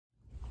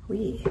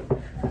We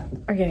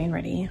are getting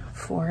ready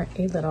for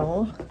a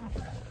little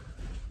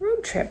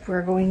road trip.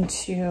 We're going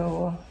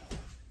to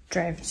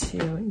drive to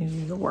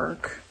New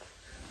York.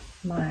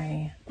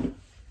 My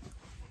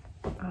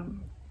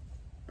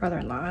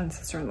brother-in-law and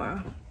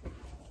sister-in-law,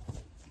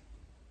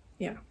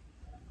 yeah,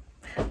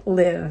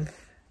 live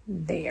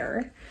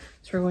there.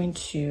 So we're going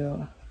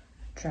to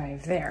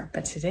drive there.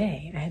 But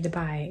today I had to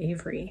buy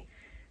Avery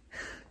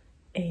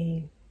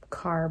a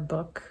car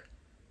book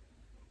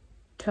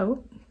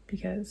tote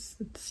because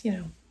it's, you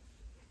know,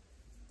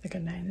 like a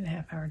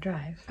 9.5-hour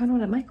drive. I found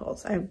one at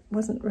Michael's. I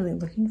wasn't really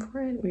looking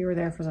for it. We were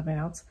there for something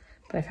else,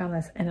 but I found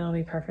this and it'll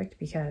be perfect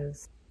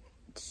because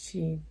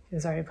she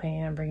is already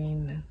planning on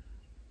bringing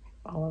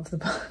all of the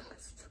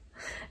books.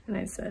 And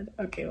I said,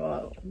 okay,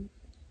 well,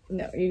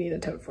 no, you need a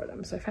tote for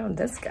them. So I found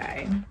this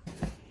guy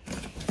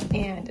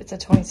and it's a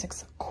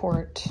 26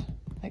 quart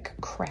like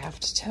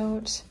craft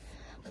tote,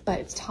 but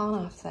it's tall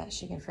enough that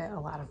she can fit a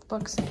lot of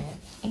books in it,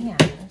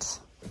 and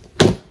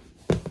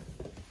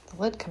the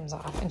lid comes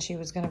off, and she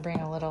was going to bring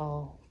a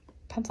little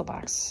pencil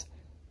box,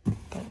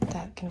 but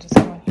that can just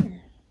go in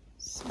here.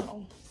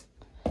 So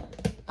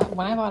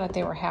when I bought it,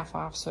 they were half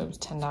off, so it was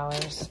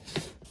 $10.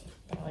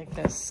 I like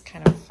this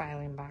kind of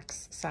filing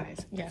box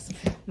size. Yes,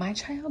 my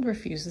child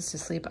refuses to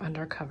sleep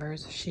under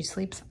covers. She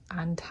sleeps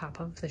on top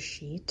of the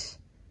sheet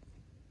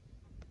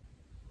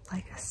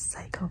like a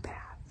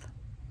psychopath.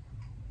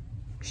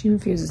 She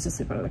refuses to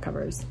sleep under the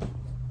covers.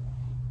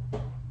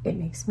 It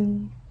makes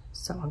me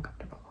so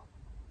uncomfortable.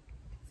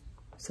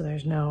 So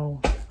there's no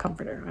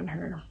comforter on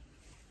her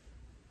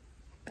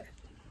bed.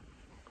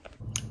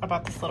 I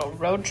bought this little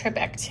road trip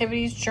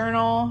activities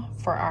journal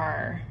for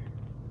our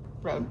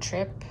road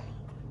trip.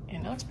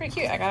 And it looks pretty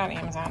cute. I got it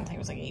on Amazon. I think it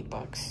was like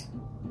 $8.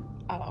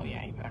 Oh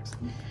yeah, $8.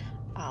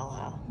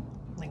 I'll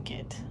link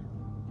it.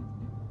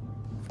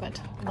 But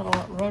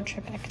little road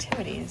trip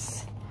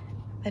activities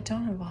that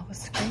don't involve a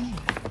screen.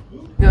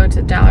 Go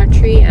to Dollar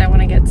Tree and I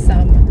want to get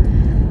some,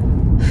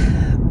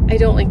 I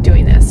don't like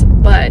doing this,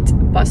 but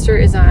Buster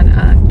is on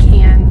a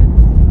canned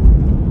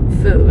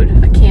food,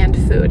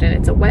 and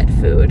it's a wet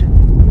food.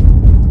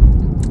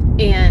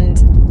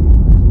 And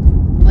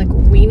like,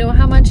 we know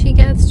how much he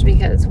gets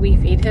because we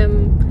feed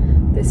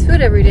him this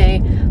food every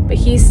day, but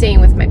he's staying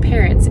with my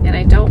parents and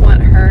I don't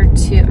want her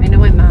to, I know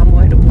my mom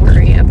would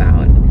worry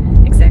about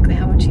exactly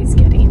how much he's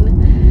getting,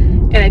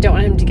 and I don't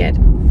want him to get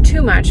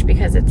too much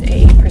because it's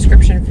a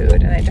prescription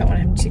food and I don't want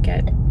him to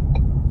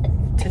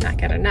not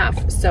get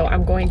enough. So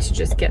I'm going to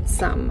just get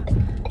some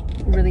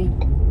really,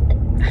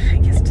 I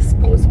guess,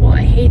 disposable.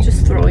 I hate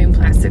just throwing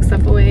plastic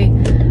stuff away,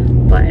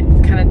 but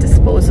kind of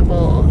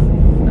disposable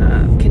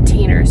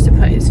containers to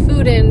put his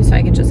food in so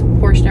I can just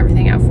portion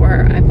everything out for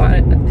her. I bought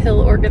a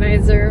pill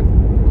organizer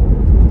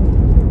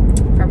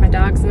for my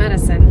dog's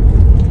medicine,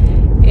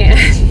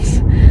 and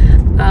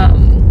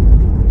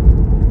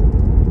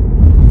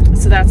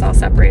so that's all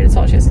separated.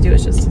 So all she has to do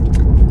is just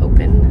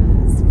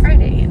open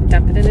Friday and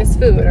dump it in his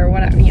food or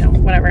whatever, you know,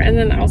 whatever. And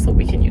then also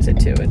we can use it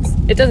too.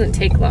 It doesn't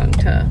take long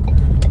to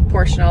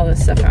portion all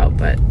this stuff out,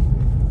 but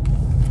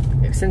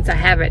since I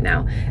have it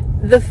now,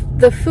 the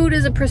food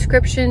is a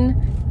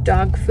prescription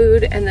dog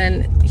food, and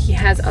then he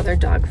has other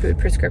dog food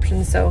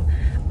prescriptions. So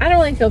I don't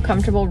really feel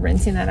comfortable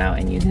rinsing that out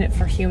and using it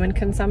for human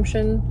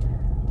consumption,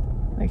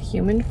 like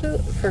human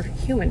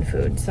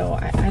food. So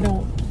I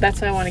don't, that's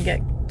why I want to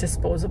get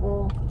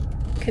disposable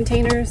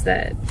containers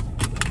that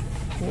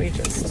we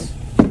just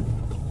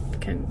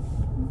can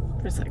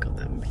recycle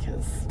them,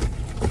 because,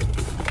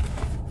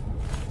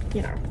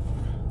 you know,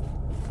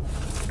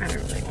 I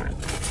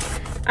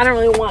don't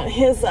really want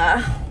his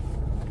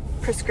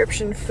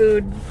prescription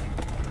food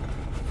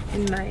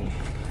in my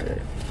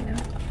food, you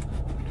know.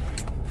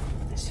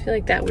 I just feel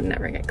like that would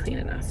never get clean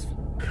enough.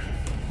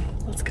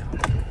 Let's go.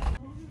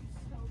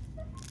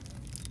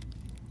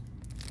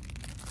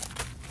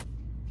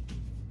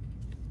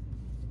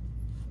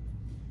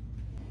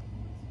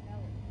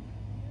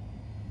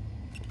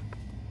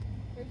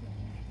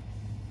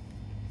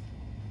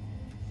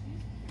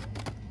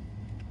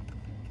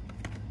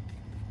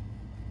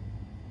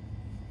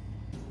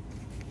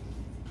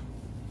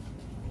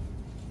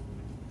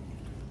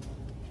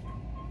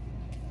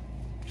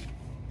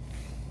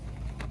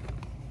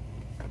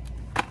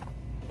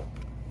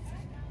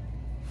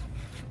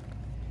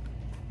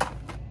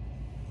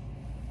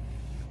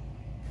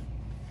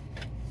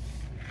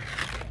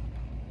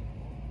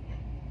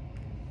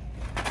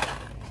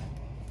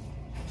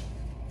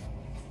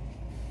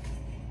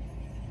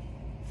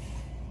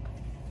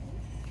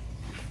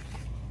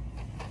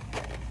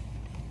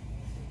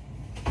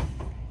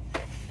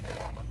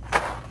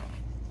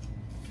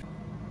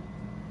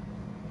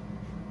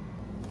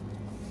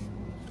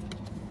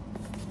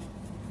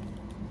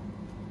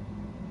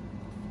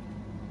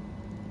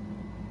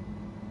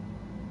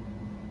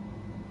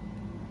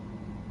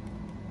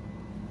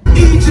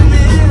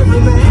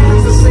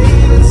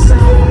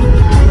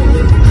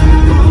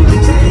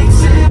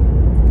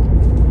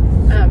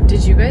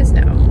 Did you guys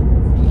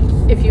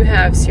know, if you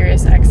have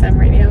Sirius XM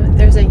radio,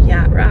 there's a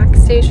yacht rock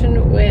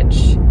station,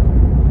 which,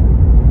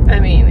 I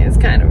mean, that's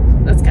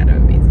kind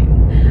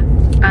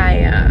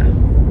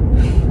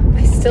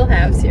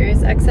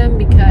Sirius XM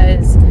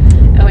because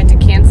I went to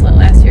cancel it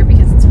last year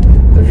because it's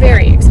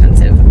very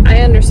expensive.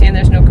 I understand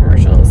there's no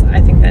commercials.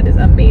 I think that is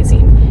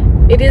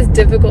amazing. It is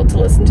difficult to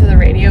listen to the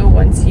radio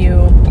once you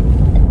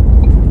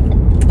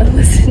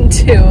listen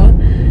to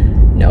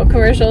no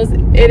commercials.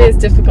 It is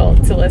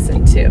difficult to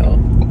listen to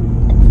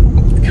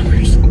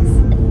commercials.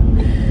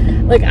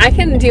 Like, I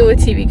can deal with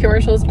TV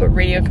commercials, but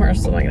radio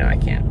commercials, I'm like, no, I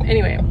can't.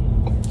 Anyway,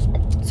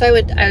 so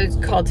I was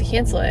called to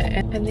cancel it,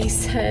 and they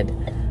said,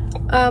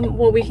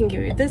 well, we can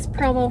give you this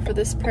promo for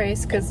this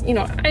price, because, you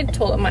know, I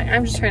told them,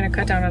 I'm just trying to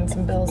cut down on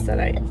some bills that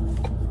I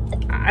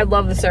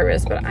love the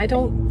service, but I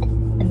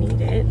don't need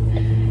it.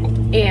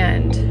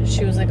 And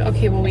she was like,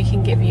 okay, well, we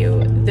can give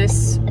you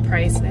this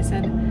price. And I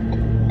said,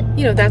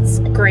 you know, that's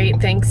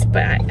great, thanks,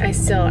 but I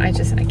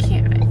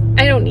can't.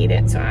 I don't need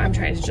it, so I'm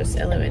trying to just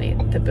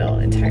eliminate the bill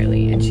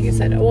entirely. And she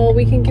said, well,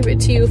 we can give it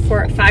to you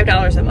for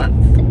 $5 a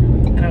month.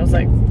 And I was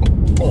like,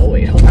 whoa,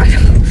 wait, hold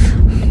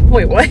on.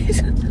 Wait, what?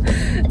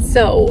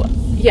 So,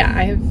 yeah,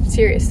 I have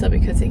Sirius still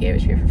because they gave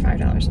it to me for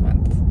 $5 a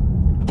month.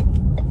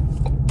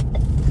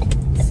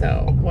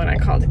 So, when I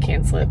called to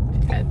cancel it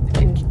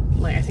in,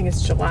 like, I think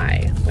it's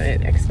July when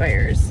it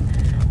expires,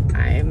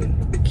 I'm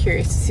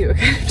curious to see what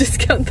kind of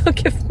discount they'll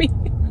give me.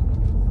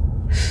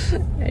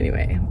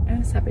 Anyway, I'm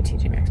gonna stop at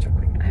TJ Maxx real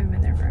quick. I haven't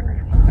been there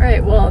forever.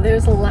 Alright, well,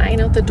 there's a line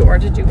out the door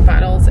to do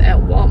bottles at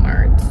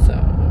Walmart, so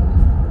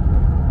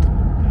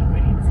I'm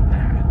waiting for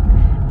that.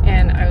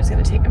 And I was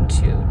gonna take them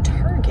to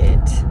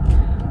Target,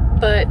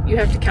 but you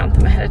have to count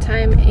them ahead of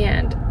time,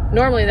 and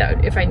normally that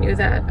would, if I knew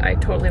that, I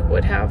totally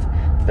would have,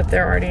 but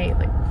they're already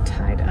like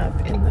tied up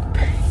in the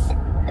bag.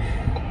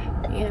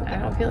 And I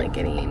don't feel like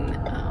getting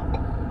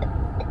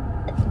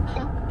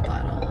pop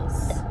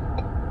bottles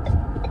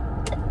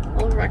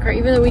all over my car,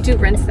 even though we do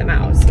rinse them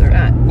out, so they're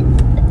not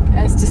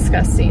as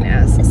disgusting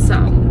as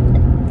some.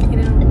 You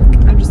know,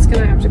 I'm just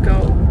gonna have to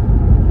go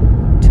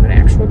to an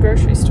actual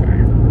grocery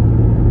store.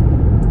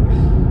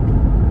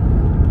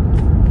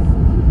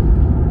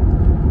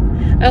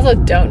 I also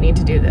don't need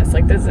to do this.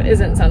 Like, this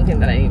isn't something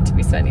that I need to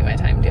be spending my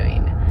time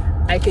doing.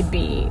 I could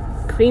be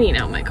cleaning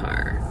out my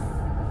car.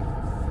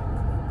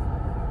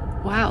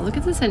 Wow, look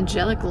at this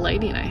angelic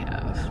lighting I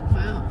have.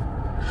 Wow.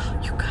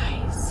 You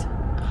guys.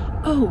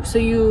 Oh, so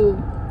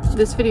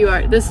this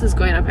video, this is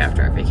going up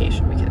after our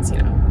vacation because, you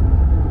know,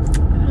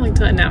 I don't like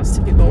to announce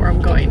to people where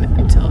I'm going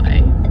until I,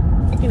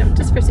 you know,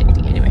 just for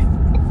safety. Anyway.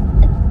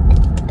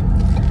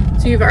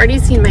 So you've already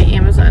seen my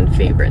Amazon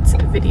favorites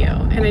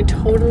video, and I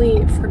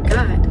totally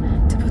forgot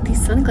to put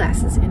these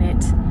sunglasses in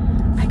it.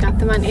 I got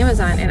them on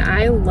Amazon, and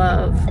I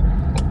love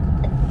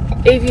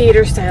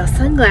aviator style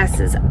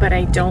sunglasses, but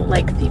I don't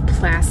like the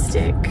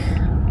plastic,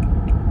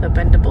 the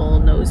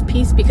bendable nose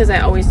piece, because I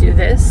always do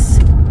this,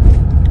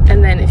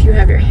 and then if you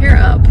have your hair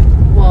up,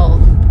 well,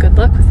 good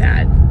luck with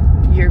that.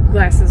 Your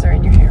glasses are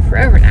in your hair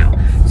forever now.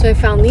 So I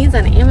found these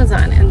on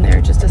Amazon, and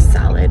they're just a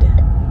solid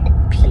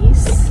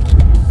piece,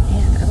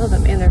 and I love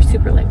them, and they're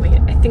super lightweight.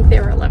 I think they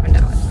were $11.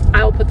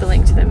 I will put the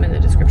link to them in the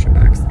description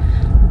box,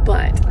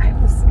 but I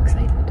was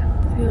excited.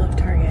 I do love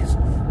Target.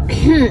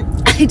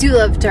 I do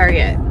love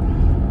Target.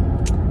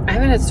 I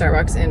haven't had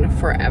Starbucks in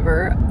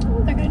forever.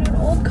 Oh, they're gonna do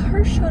an old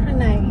car show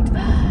tonight.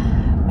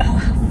 Oh,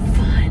 how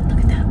fun. Look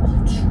at that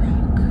old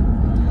truck.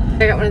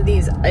 I got one of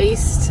these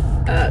iced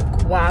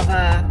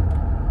guava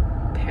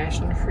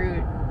passion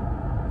fruit.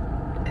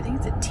 I think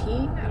it's a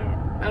tea.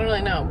 I don't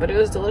really know, but it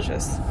was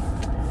delicious.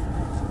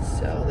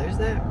 So there's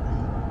that.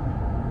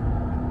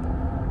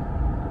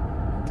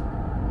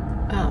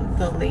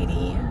 The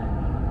lady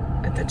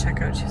at the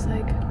checkout, she was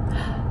like,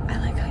 I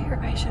like how your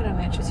eyeshadow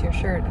matches your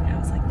shirt. And I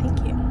was like, thank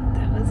you.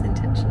 That was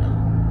intentional.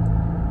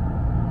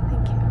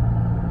 Thank you.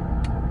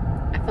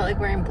 I felt like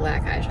wearing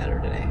black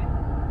eyeshadow today.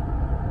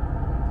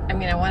 I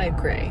mean, I wanted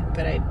gray,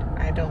 but I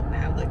don't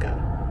have like a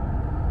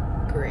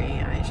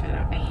gray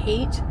eyeshadow. I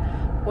hate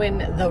when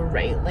the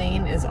right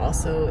lane is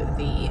also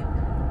the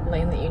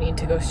lane that you need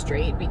to go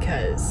straight,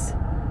 because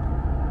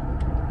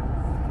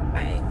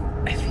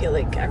I feel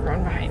like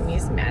everyone behind me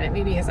is mad at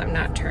me because I'm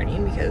not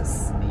turning,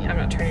 because I'm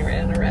not turning right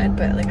into red,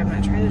 but like I'm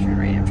not trying to turn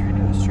right, I'm trying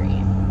to go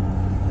straight.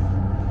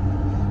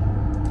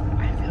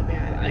 I feel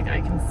bad. Like I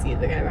can see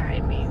the guy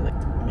behind me like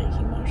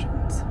making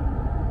motions.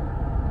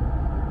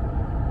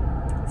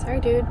 Sorry,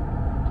 dude.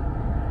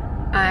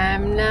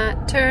 I'm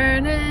not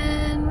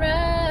turning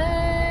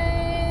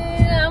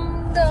right,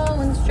 I'm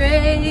going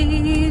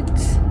straight.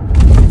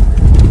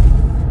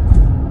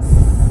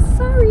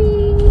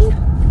 Sorry.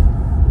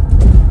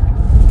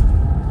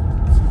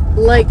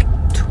 Like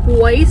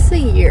twice a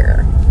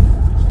year.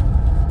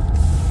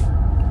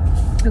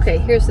 Okay,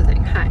 here's the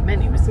thing. Hi, my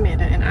name is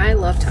Amanda, and I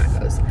love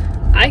tacos.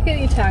 I can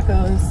eat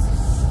tacos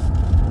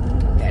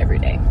every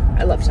day.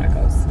 I love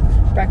tacos.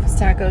 Breakfast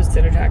tacos,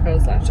 dinner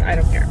tacos, lunch. I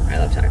don't care. I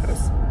love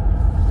tacos.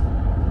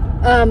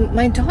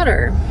 My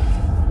daughter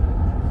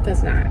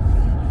does not.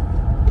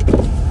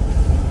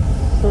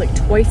 But like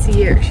twice a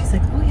year, she's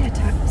like, oh yeah,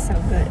 tacos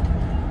sound good.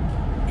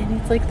 And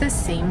it's like the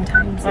same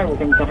time. Hi,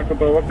 welcome to Taco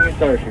Bell. What can we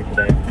start for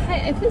today?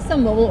 Hi, I placed a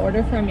mobile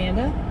order for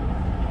Amanda.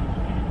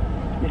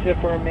 You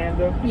said for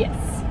Amanda? Yes.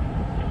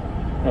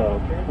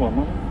 Okay, one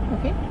moment.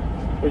 Okay.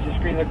 Does your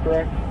screen look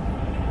correct?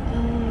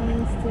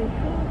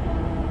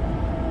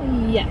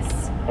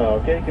 Yes.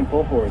 Okay, you can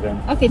pull forward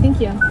then. Okay, thank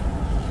you.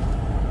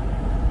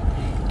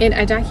 And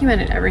I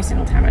document it every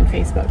single time on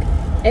Facebook.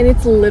 And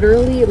it's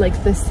literally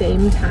like the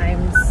same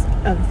times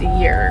of the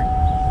year.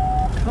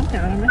 Calm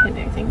down, I'm not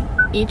hitting anything.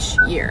 Each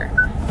year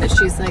that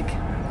she's like,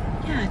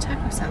 yeah,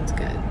 taco sounds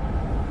good.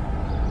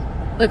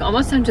 Like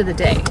almost down to the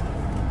day.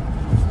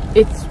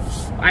 It's,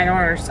 I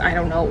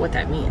don't know what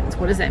that means.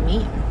 What does that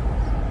mean?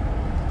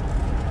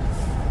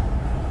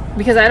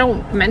 Because I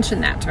don't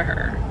mention that to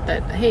her.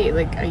 That, hey,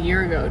 like a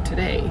year ago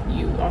today,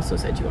 you also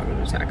said you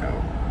wanted a taco.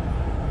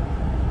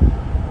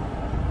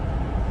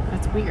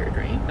 That's weird,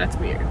 right? That's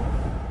weird.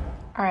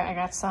 All right, I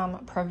got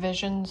some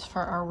provisions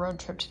for our road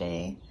trip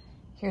today.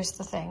 Here's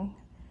the thing.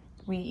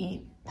 We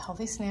eat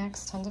healthy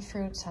snacks, tons of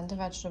fruits, tons of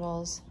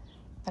vegetables,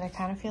 but I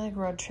kind of feel like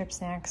road trip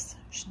snacks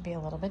should be a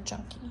little bit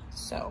junky.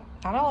 So,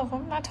 not all of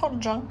them, not total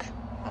junk,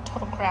 not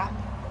total crap,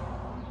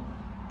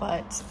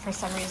 but for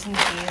some reason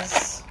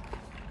these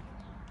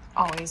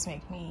always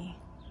make me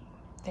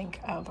think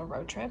of a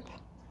road trip.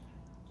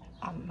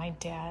 My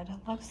dad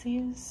loves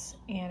these,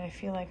 and I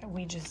feel like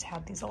we just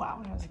had these a lot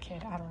when I was a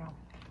kid. I don't know.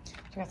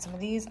 We got some of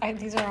these.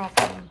 These are all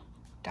from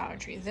Dollar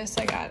Tree. This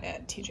I got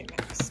at TJ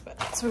Maxx.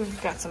 But so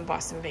we've got some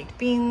Boston baked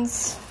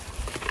beans,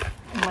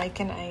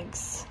 Mike and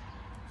Ike's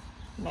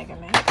Mega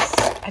Mix.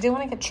 I didn't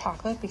want to get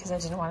chocolate because I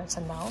didn't want it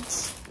to melt,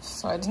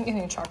 so I didn't get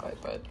any chocolate.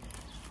 But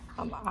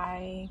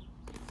I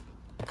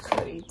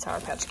could eat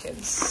Sour Patch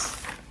Kids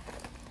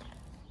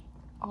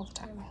all the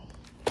time.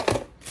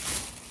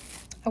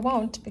 I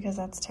won't because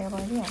that's a terrible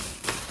idea.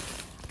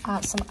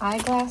 Some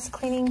eyeglass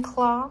cleaning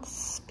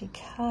cloths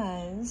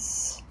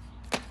because,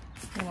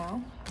 you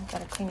know, you've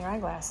got to clean your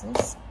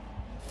eyeglasses.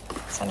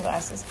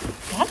 Sunglasses.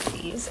 I have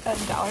these at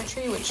Dollar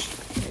Tree, which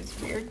is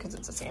weird because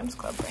it's a Sam's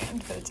Club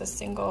brand, but it's a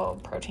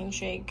single protein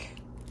shake,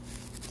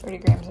 30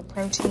 grams of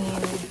protein.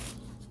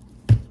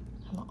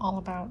 I'm all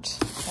about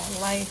that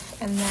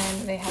life. And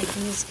then they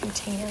have these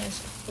containers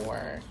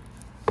for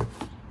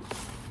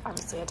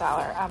obviously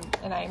 $1.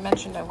 And I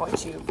mentioned I'm going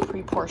to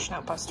pre-portion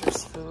out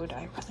Buster's food.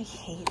 I really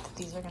hate that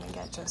these are going to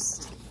get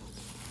just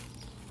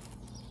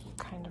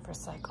kind of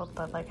recycled,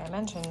 but like I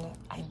mentioned,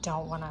 I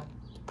don't want to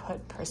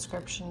put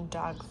prescription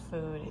dog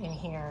food in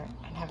here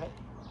and have it,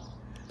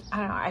 I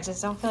don't know, I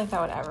just don't feel like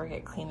that would ever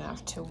get clean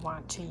enough to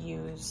want to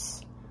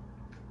use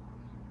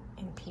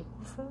in people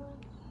food.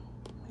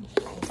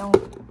 I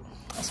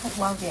just don't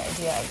love the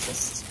idea of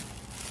just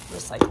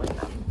recycling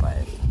them,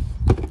 but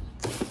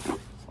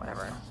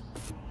whatever.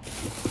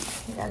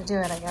 You gotta do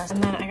it, I guess.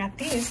 And then I got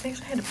these. They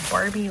actually had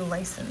Barbie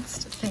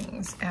licensed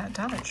things at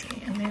Dollar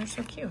Tree, and they're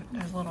so cute.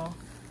 There's a little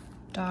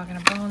dog and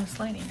a bone. This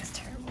lighting is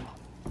terrible.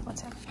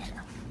 What's happening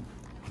here?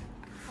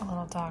 A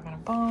little dog and a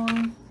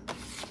bone.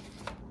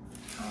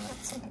 Oh,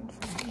 that's something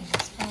from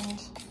Asia's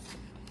friend.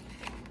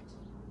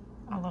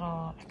 A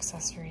little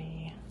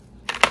accessory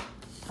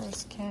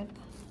purse kit.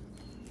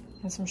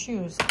 And some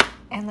shoes.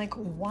 And like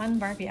one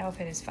Barbie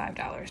outfit is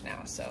 $5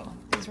 now. So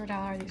these were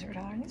 $1, these were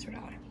 $1, and these were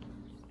 $1.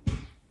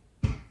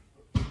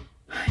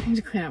 I need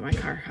to clean out my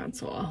car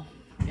console.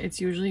 It's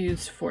usually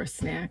used for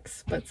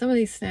snacks, but some of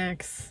these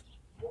snacks,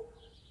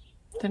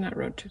 they're not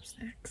road trip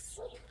snacks.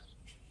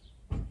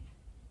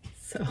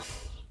 So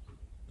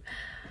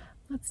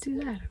let's do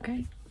that,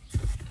 okay?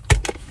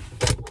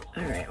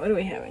 All right, what do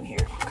we have in here?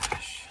 Oh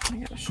gosh, I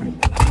gotta sharpen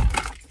that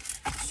up.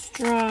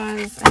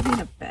 Straws. I need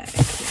a bag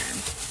here.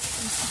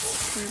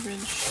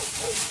 Garbage.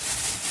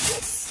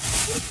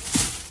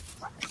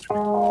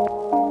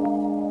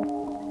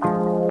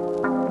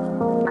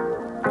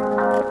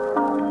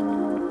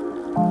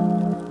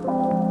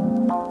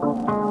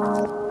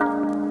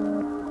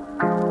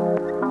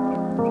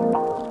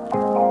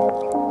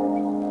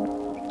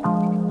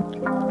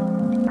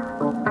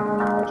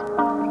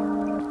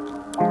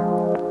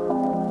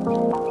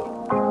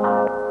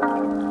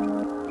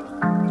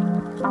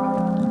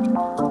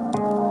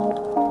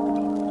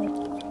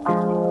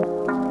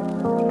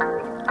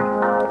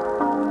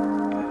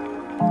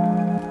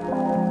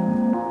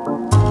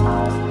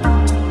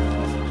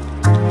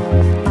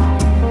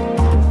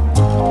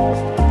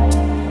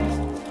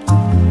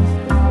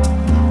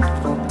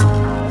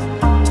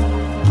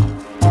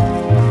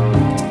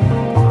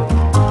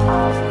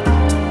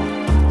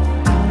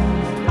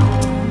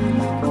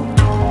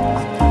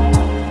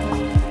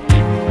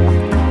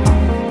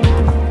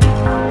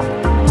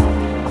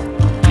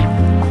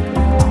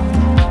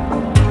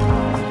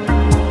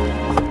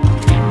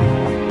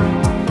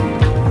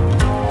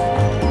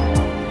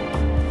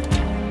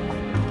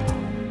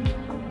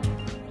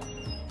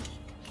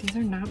 These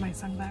are not my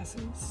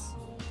sunglasses.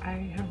 I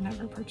have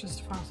never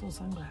purchased Fossil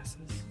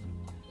sunglasses.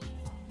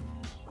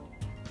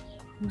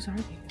 Whose are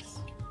these?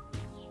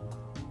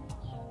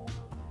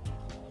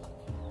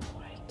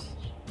 What?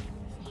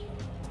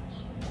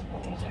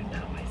 These are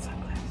not my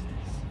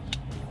sunglasses.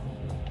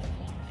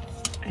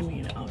 I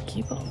mean, I'll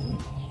keep them.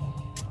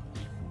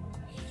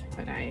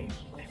 But I'm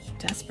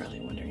desperately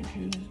wondering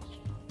who...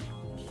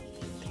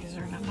 These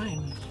are not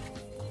mine.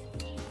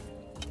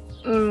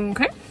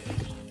 Okay.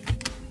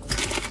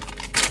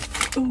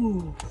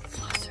 Ooh,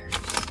 flossers.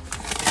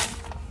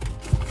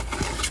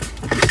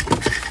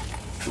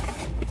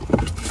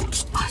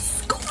 A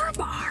score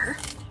bar.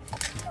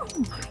 Oh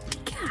my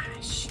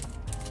gosh.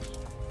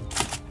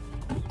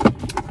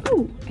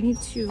 Oh, I need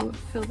to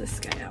fill this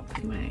guy up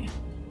with my,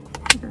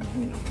 I'm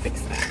gonna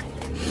fix that.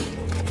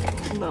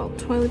 A little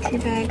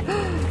toiletry bag.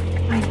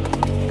 My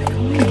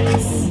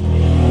goodness.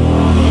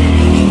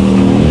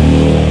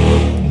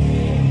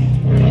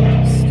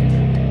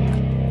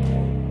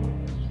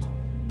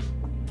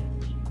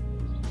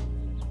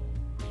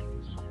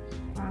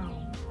 Wow.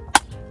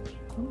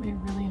 Put my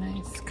really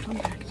nice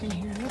compact in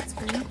here. That's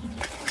great.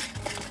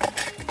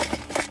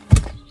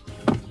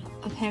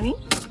 A penny.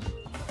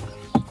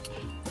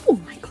 Oh,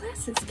 my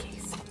glasses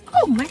case.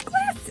 Oh, my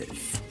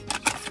glasses.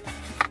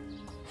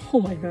 Oh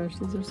my gosh,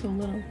 these are so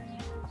little.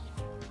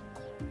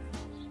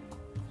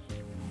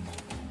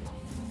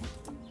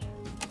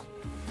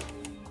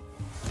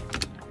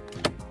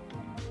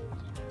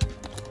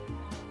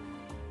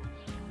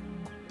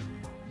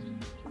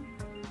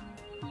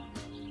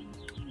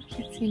 I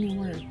can't see any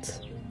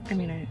words. I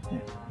mean,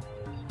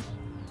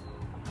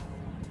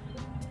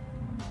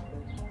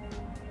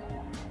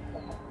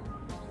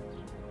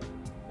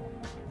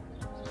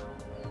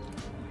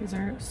 these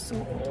are so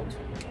old.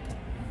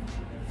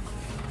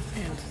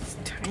 And it's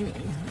tiny.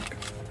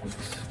 Oh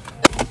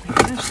my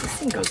gosh, this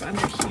thing goes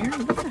under here.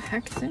 What the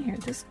heck is in here?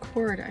 This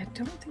cord, I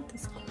don't think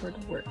this cord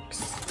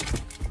works.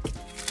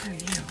 Oh, you.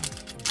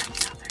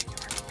 Another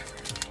York pepper.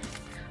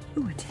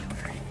 Ooh, a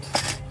deodorant.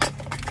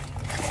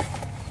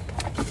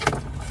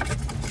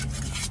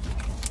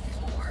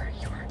 More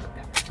York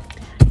pepper.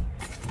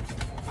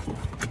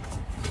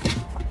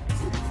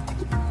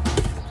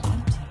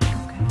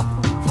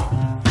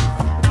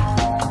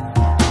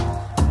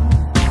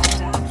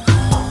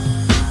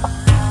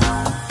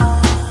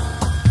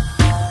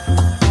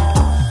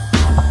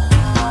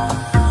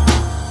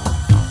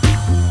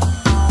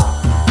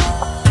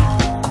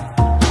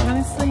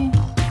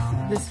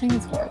 This thing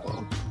is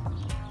horrible.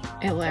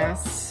 It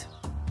lasts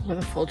with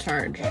a full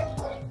charge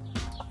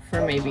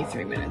for maybe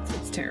 3 minutes.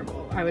 It's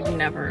terrible. I would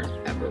never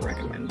ever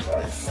recommend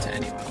this to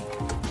anyone.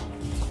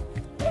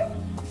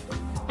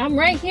 I'm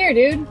right here,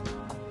 dude.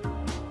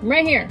 I'm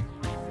right here.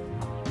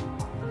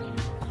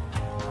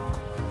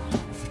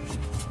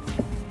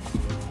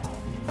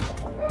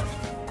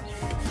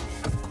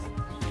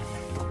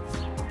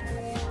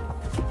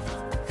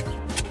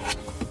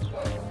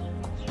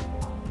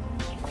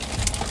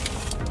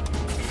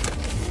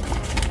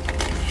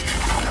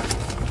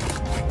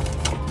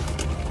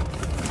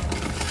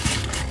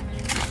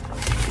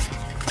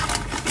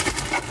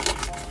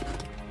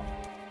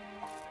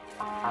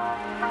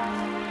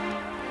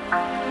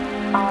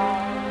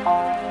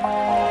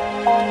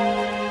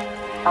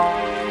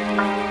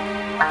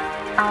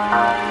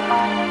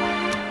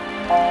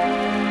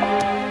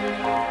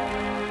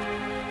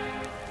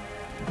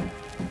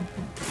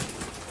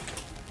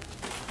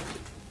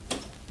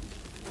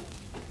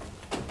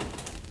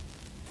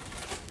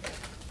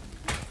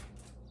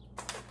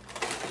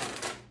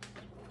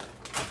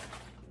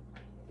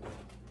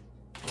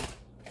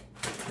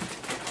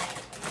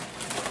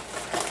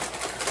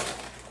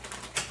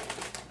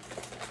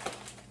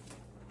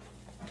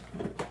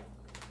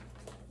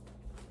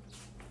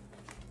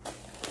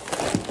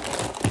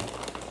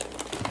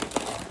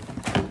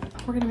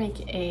 We're gonna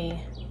make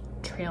a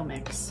trail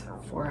mix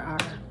for our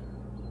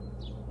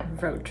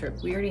road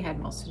trip. We already had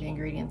most of the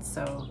ingredients,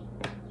 so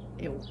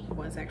it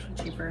was actually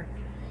cheaper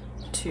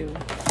to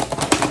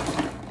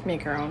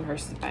make our own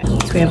versus buy.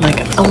 So we have like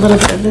a little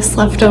bit of this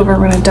left over.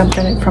 We're gonna dump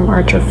in it from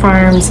Archer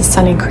Farms, a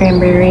sunny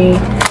cranberry.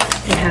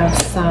 We have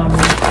some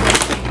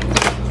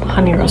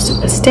honey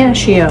roasted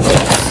pistachios,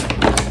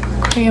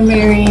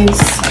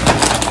 cranberries,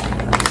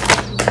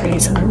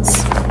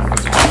 raisins,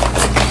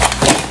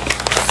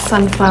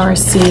 sunflower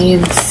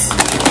seeds,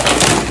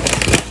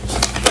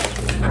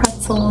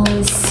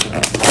 pretzels,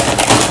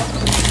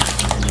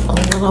 a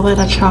little bit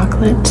of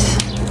chocolate.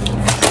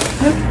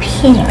 I have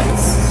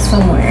peanuts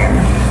somewhere.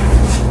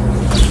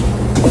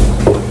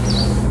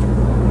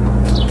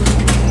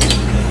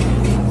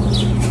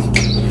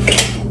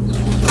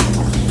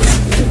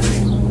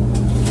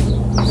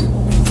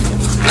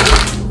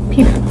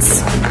 Peanuts.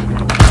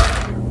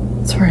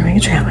 So we're gonna make a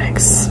trail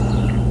mix.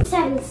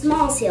 7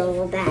 small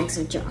sealable bags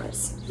or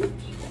jars.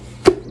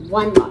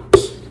 1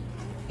 large.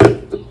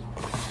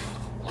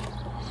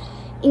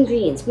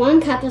 Ingredients: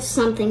 1 cup of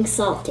something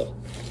salty,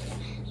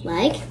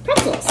 like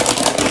pretzels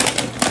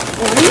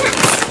or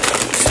nuts.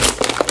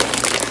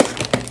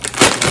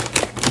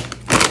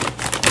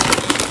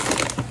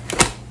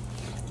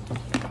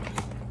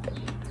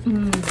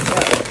 Mm-hmm.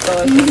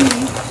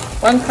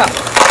 1 cup.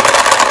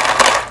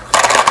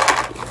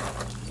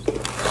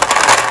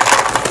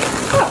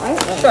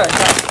 Sure,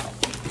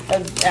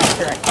 that's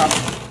accurate cup.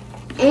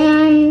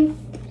 And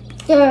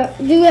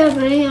do you have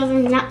any other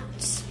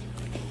nuts?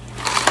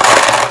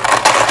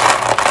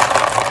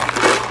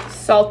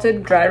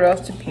 Salted, dry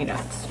roasted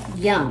peanuts.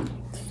 Yum.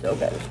 So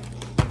good.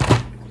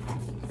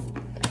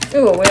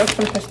 Ooh, we have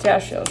some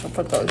pistachios. We'll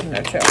put those in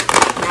there too.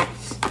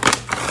 Nice.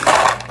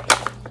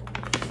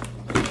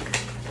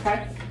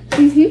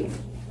 Okay.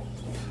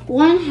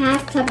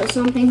 1/2 cup of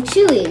something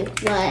chewy,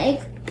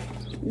 like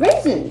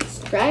raisins,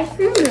 dried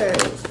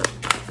cranberries.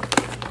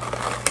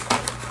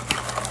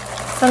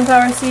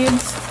 Sunflower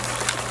seeds.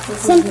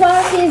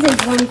 Sunflower seeds is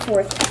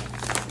 1/4.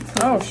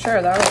 Oh,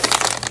 sure, that was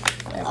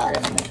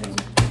accurate.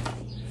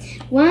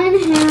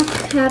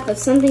 1/2 cup of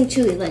something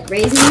chewy, like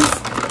raisins,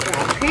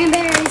 dried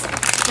cranberries,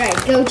 dried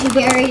goji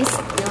berries.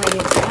 No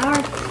idea what they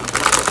are.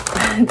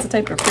 It's a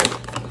type of fruit.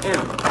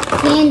 Oh.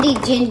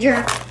 Candied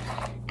ginger.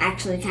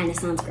 Actually, kind of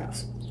sounds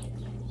gross.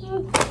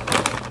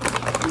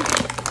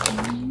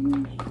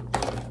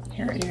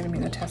 Here, you're gonna be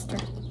the tester.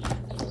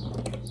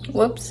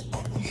 Whoops,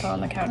 it's all on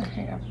the counter.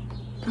 Here you go.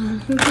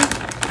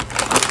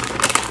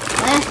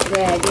 That's a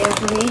good idea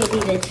for me to be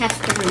the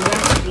tester and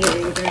recipe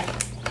reader.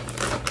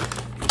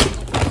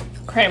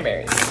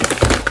 Cranberries.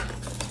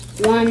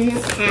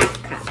 1/2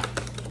 cup.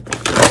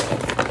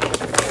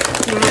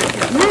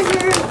 Not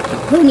measure.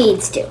 Who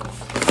needs to?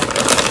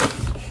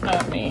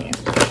 Not me.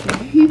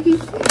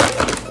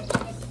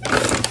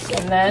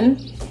 And then,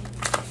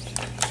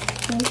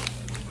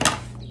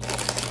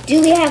 Do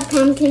we have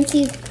pumpkin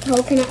seeds,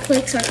 coconut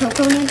flakes, or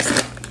cocoa nibs?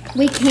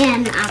 We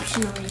can,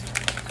 optionally.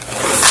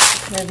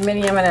 there's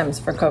mini M&Ms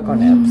for cocoa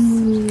nibs.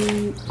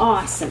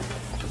 Awesome.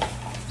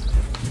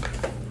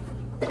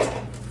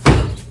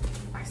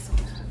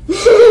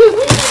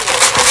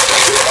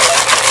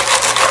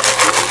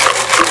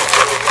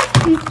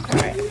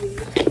 Alright.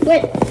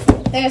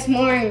 But there's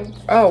more.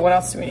 Oh, what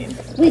else do we need?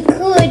 We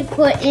could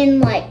put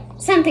in like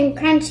something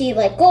crunchy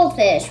like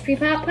goldfish,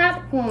 pre-pop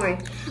popcorn.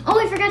 Oh,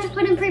 we forgot to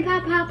put in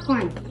pre-pop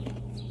popcorn.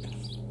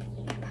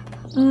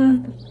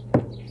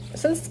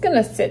 Since it's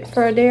gonna sit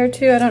for a day or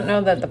two, I don't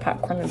know that the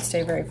popcorn would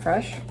stay very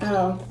fresh.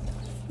 Oh.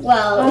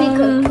 Well, we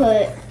could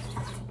put.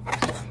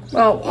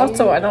 Well,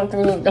 also, I don't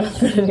think this is gonna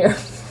fit in here.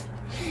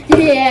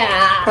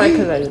 Yeah. Probably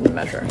because I didn't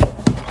measure.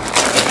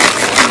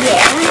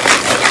 Yeah.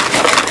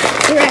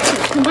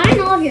 Directions. Combine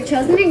all of your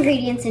chosen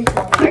ingredients into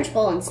a large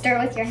bowl and stir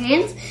with your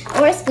hands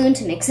or a spoon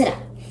to mix it up.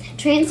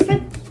 Transfer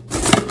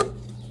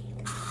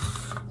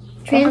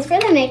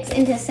the mix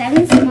into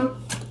 7 small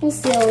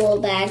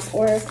sealable bags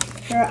or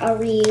a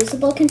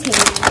reusable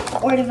container,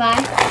 or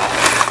divide.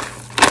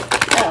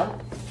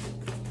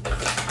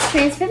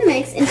 Transfer the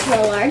mix into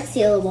a large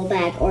sealable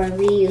bag or a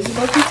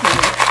reusable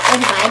container, or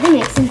divide the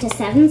mix into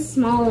 7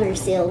 smaller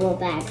sealable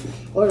bags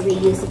or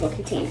reusable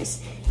containers.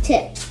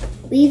 Tip: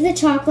 leave the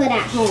chocolate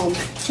at home.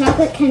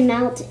 Chocolate can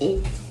melt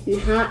in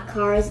hot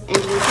cars and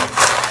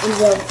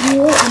will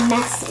fuel a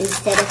mess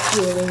instead of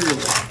fueling you.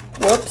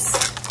 Whoops.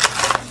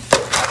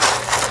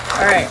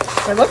 Alright,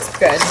 it looks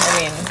good. I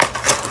mean,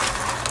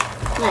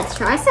 Let's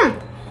try some.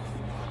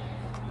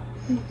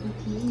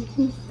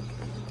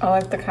 I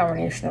like the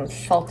combination of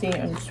salty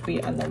and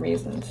sweet on the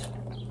raisins.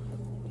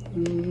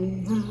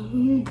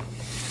 Mmm.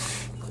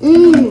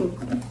 Mmm.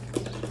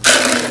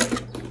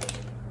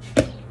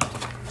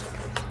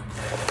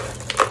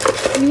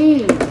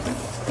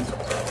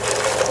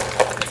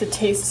 It's a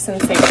taste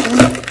sensation.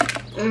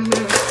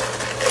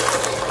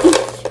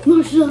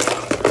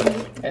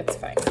 It's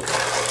fine.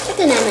 It's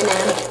an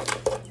M&M.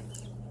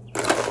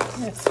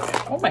 It's fine.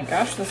 Oh my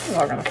gosh, this is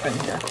all gonna fit in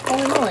here.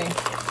 Holy moly.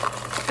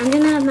 I'm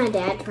gonna have my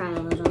dad try a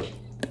little.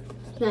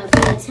 No, I'm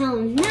gonna tell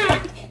him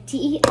not to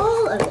eat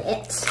all of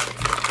it.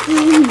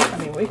 I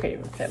mean, we could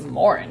even fit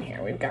more in here.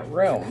 We've got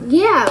room.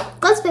 Yeah,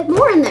 let's fit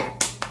more in there.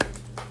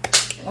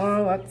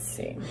 Oh, let's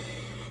see.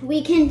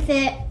 We can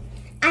fit,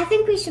 I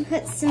think we should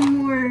put some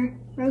more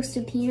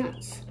roasted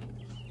peanuts.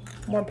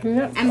 More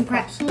peanuts? And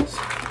pretzels.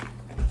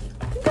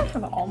 I think I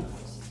have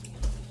almonds.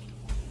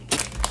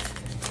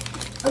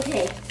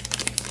 Okay,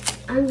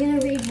 I'm gonna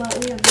read what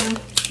we have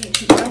left.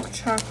 Milk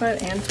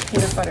chocolate and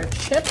peanut butter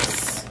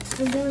chips.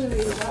 I'm gonna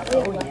read what we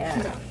have left.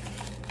 Yeah.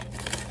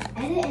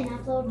 Edit and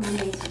upload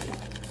Monday's video.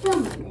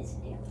 Film Monday's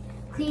video.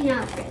 Clean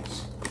out fridge.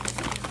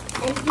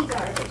 Empty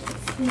garbage.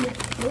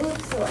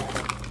 Remove soil.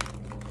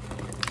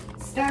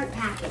 Start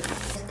packing.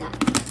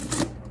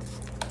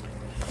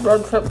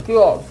 Road trip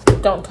fuel.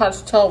 Don't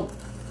touch till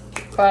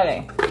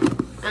Friday.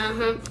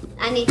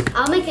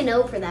 I'll make a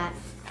note for that.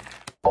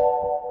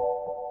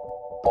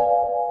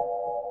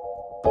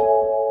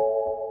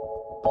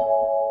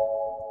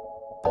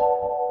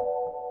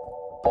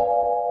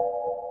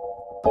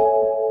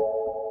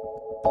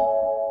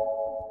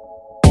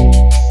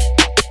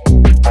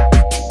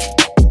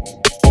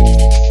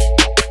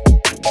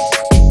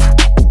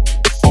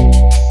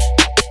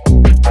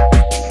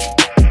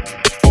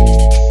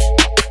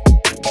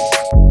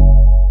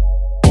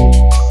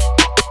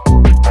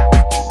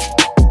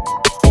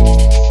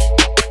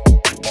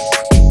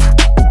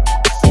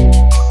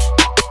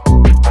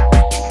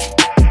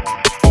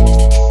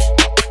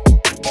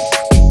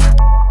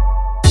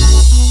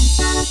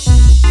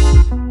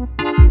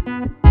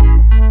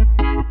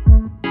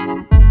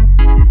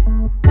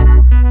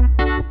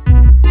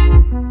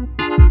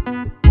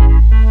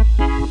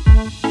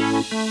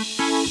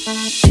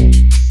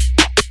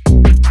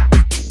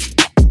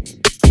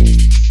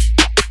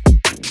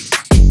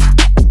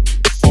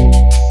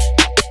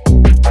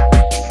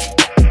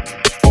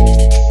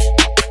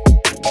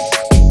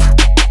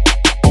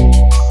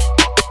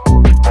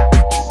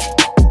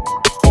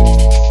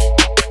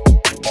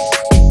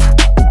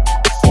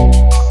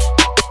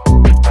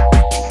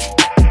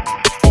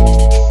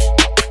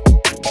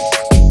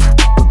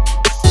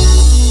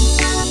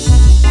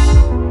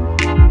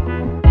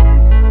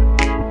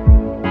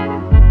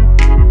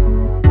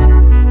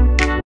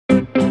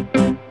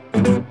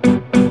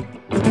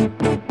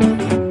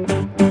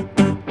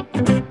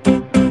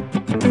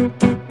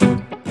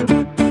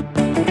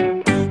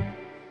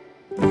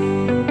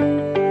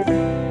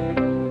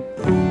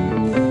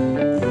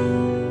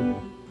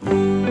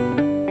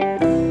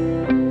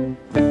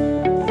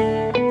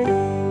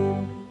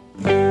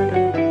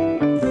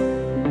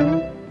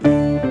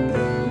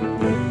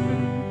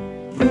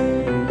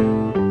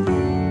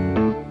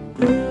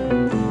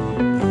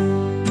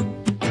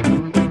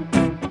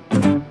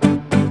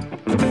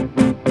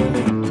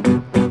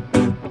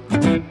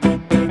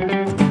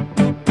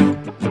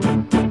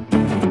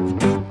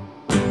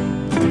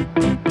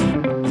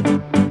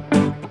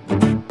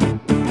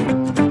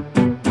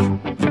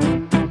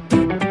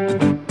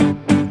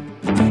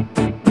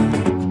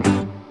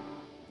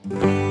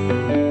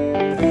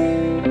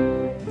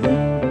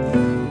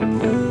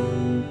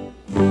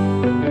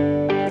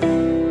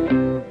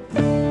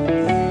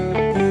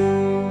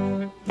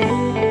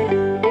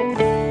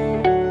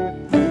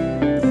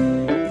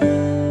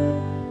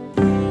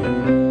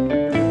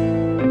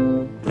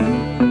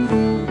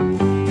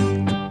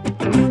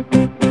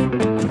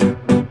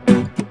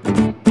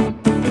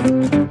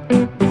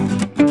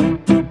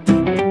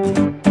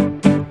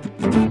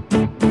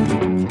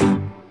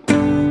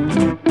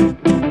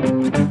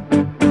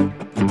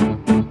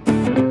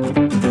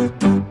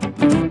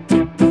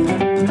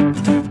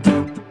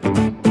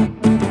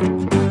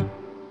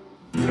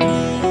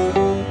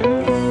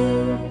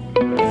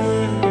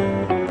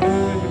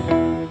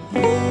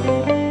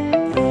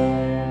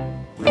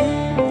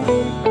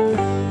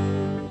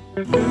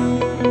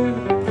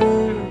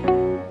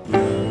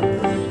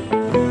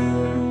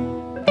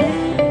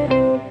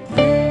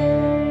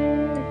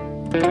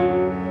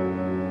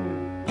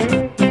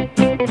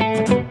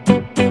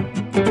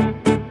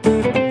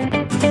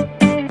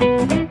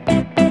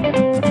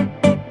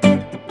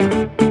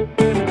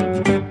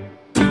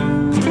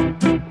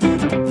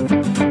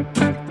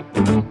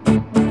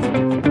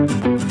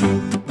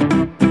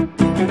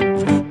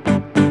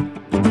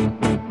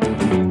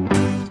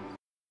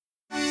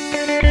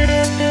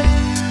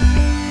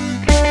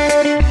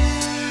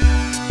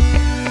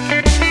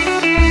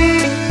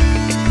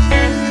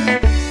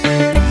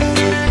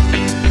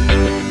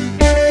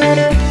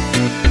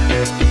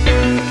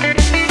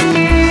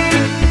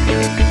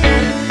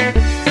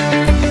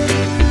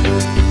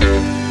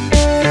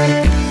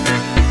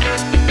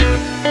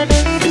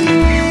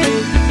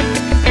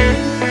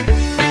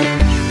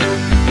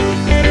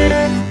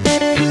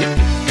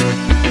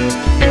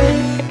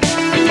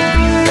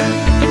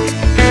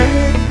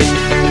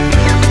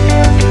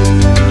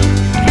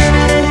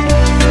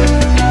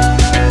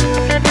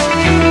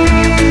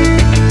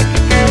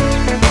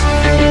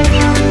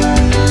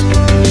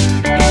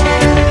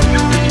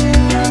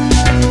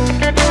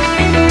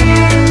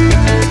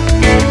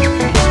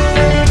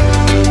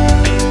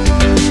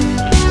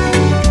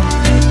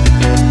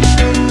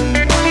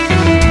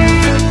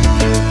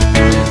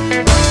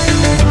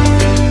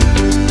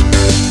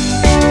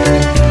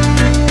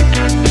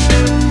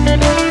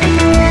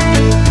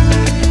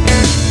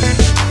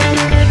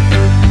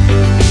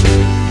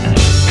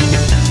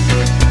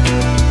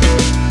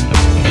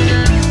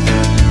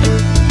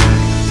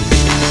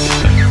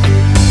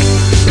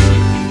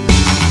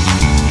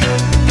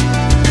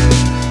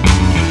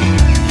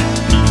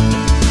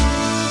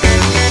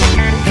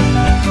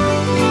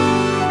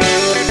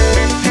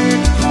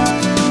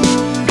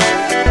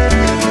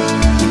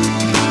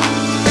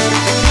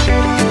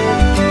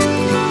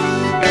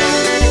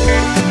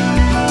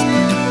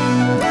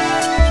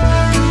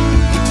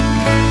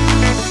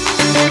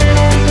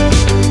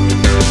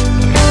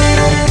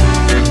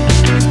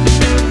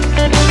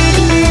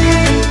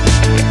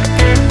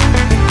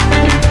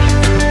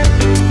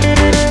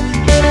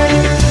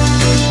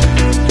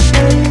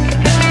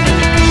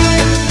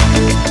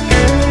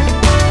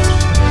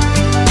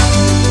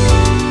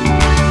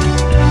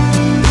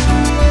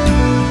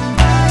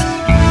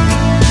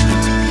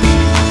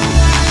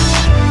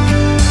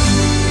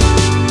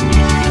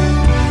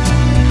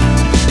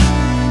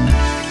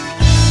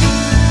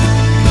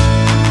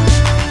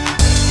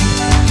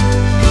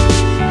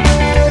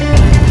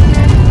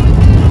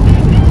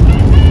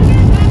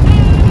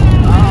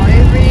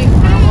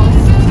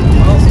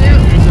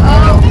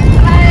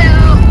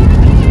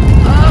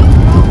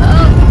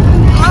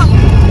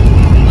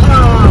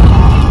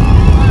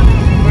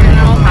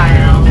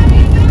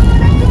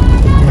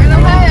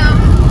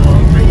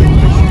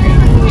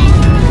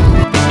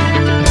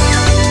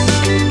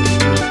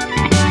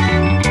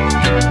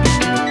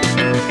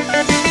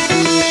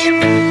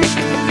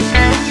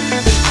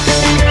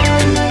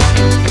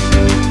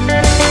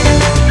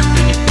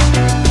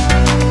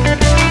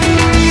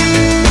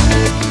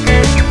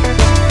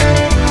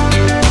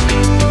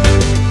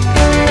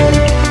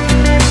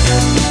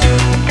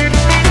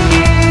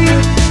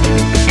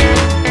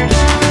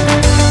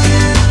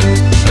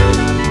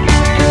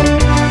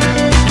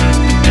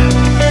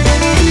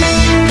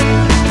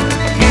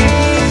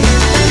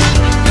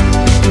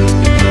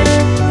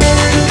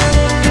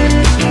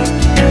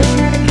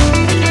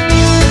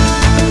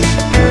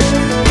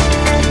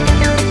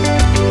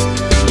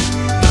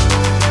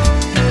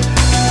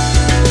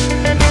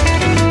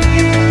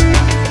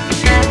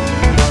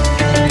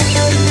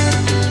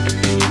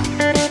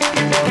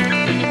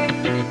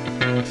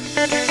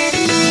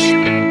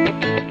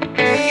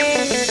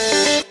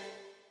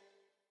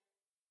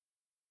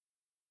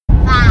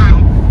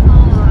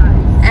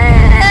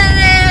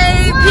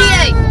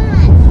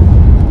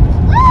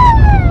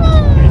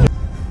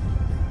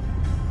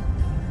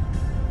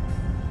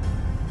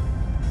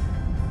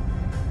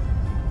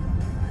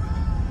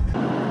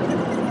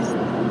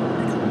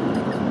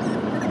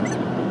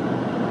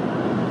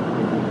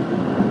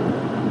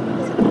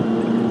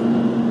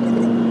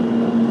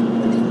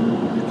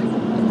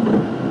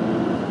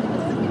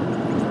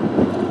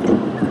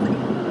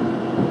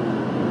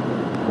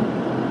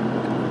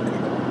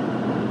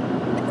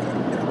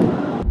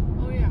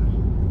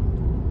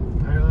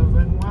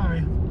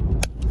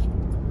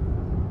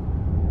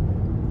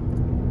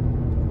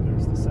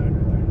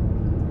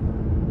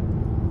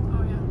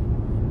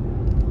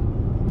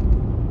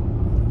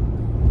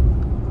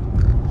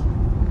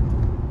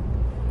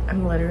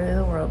 I'm literally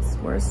the world's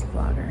worst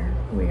vlogger.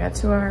 We got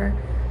to our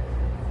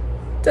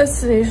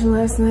destination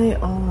last night.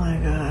 Oh my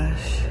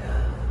gosh.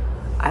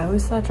 I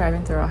always thought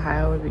driving through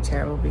Ohio would be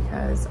terrible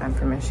because I'm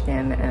from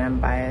Michigan and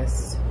I'm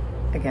biased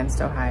against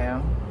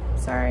Ohio.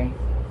 Sorry.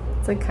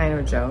 It's like kind of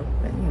a joke,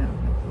 but you know,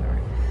 whatever.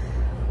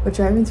 But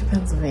driving through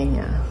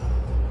Pennsylvania,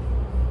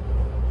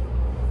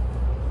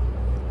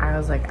 I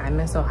was like, I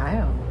miss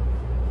Ohio.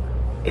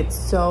 It's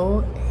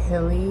so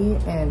hilly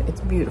and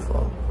it's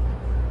beautiful,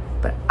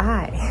 but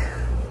I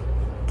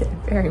get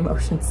very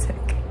motion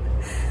sick.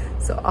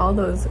 So all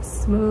those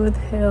smooth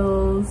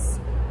hills,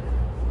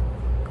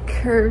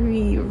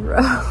 curvy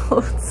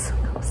roads,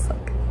 I was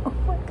like, oh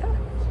my gosh,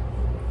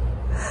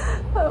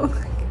 oh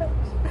my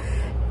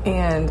gosh.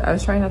 And I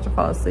was trying not to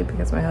fall asleep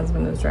because my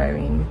husband was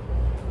driving.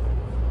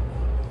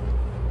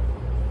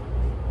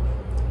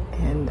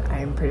 And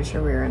I'm pretty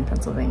sure we were in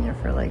Pennsylvania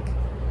for like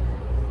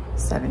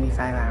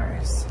 75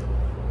 hours.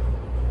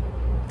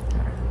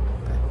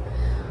 But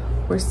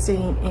we're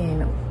staying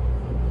in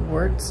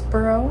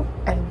Wurtsboro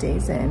at a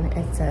Days Inn.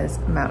 It says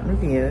mountain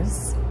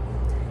views,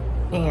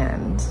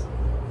 and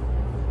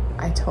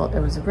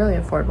it was really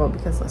affordable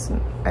because listen,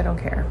 I don't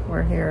care.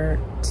 We're here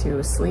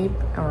to sleep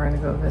and we're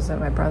gonna go visit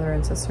my brother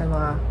and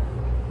sister-in-law.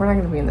 We're not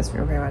gonna be in this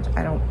room very much.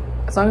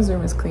 As long as the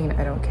room is clean,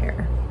 I don't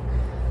care.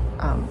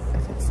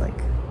 If it's like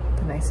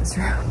the nicest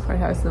room or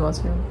has the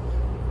most room,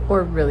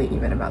 or really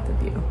even about the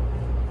view.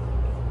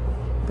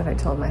 But I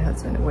told my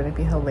husband, wouldn't it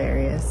be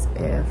hilarious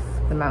if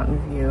the mountain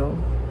view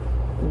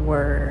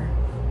were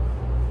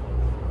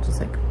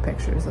just like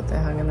pictures that they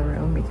hung in the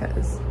room,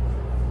 because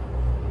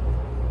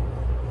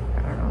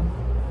I don't know,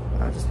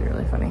 that would just be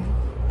really funny.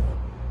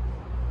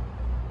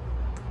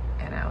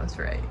 And I was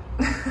right.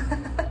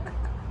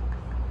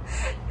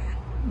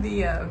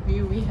 The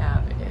view we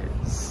have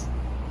is,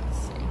 let's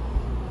see.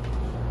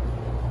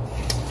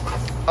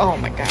 Oh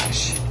my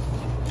gosh.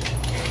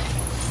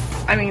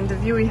 I mean, the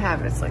view we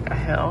have is like a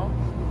hill.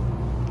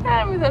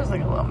 I mean, there's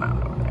like a little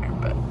mountain over there,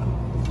 but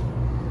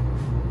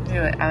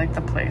I like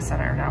the play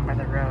center down by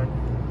the road.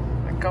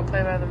 Like, go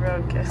play by the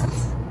road, kids.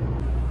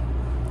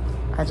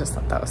 I just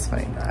thought that was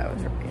funny that I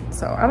was right.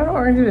 So I don't know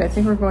what we're gonna do. I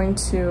think we're going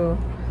to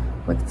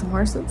look at some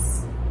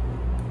horses.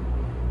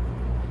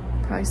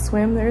 Probably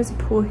swim. There is a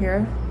pool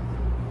here.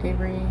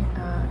 Avery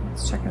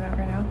is checking it out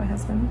right now with my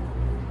husband.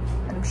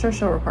 And I'm sure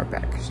she'll report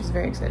back. She's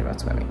very excited about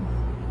swimming.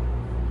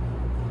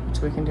 Which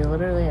we can do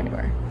literally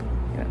anywhere,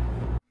 you know.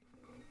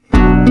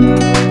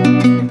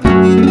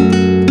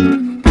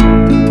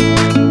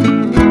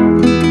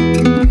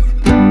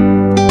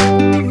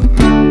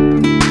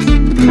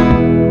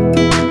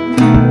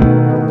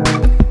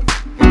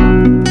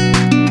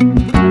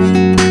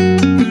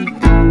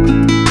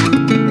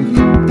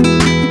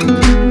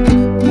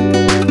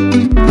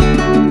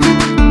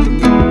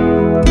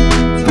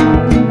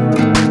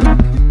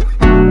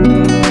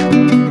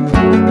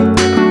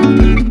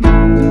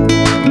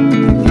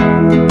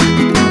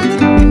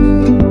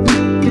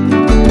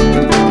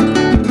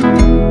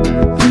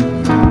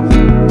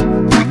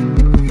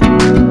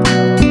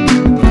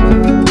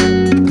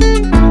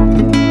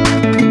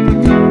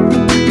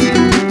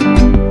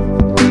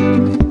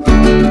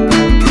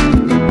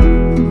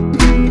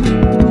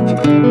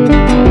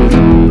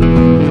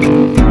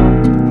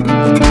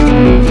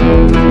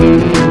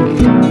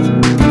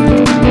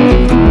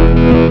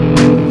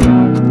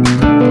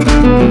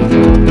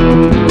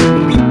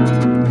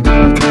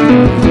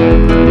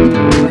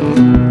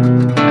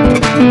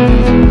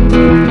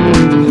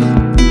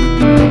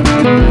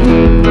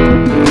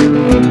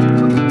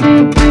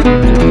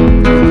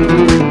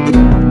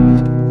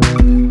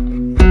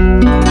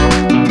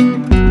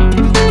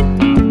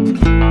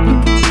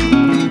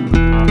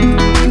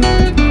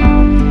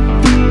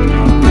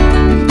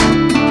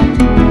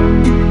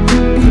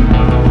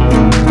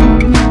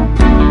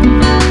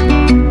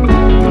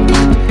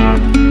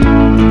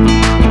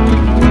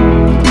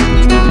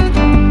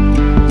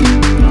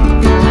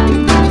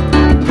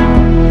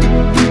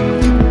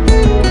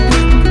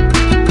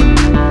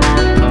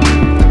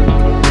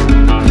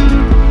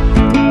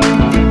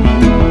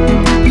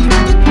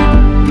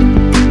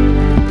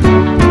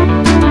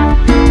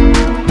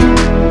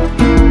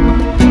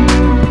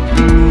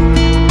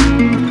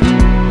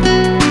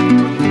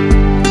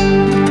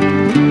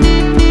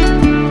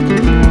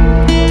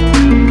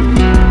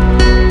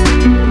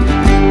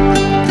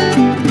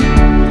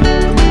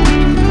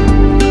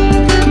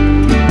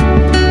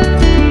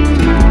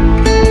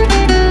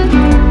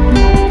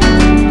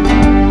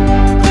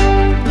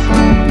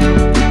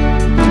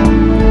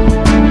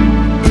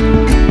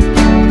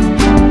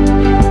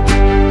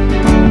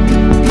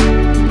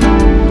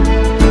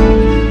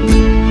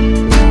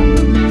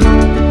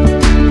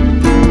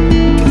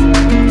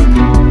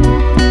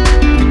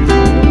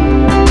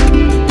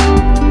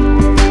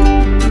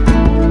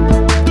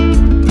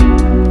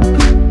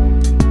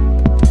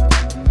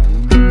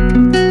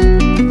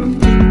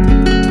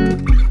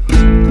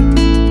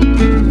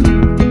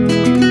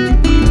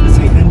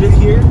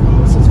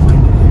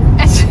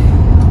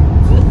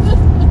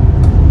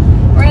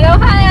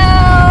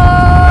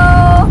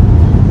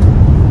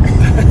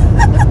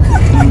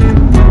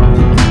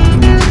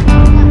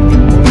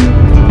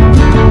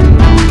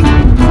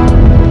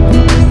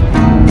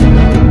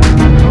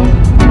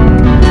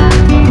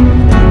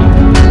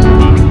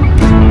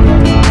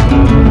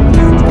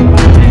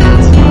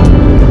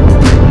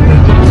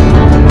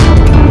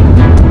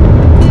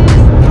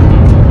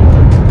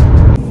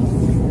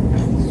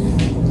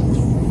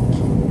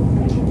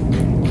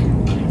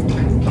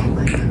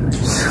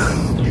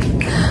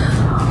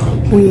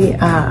 We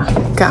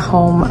got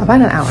home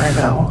about an hour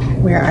ago.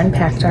 We are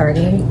unpacked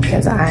already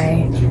because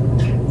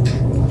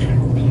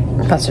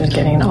Buster's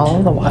getting all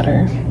of the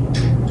water.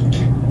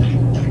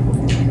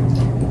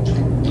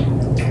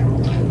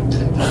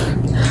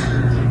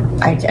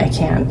 I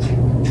can't.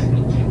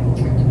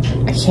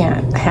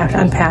 I have to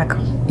unpack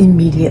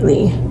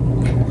immediately.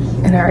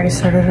 And I already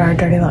started our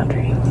dirty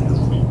laundry.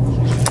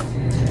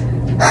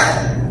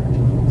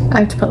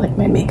 I have to put like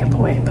my makeup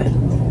away, but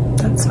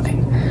that's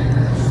fine.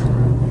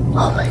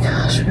 Oh my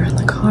gosh, we were in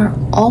the car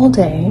all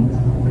day.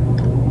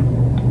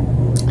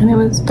 And it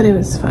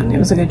was fun. It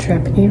was a good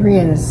trip. Avery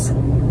is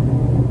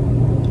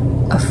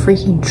a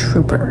freaking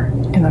trooper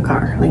in the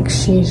car. Like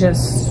she's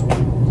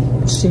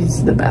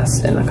the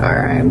best in the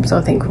car. I'm so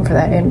thankful for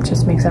that. It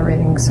just makes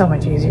everything so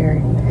much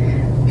easier.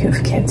 If you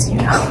have kids, you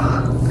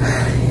know.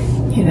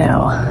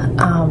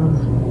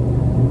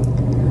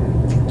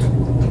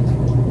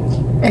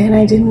 And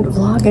I didn't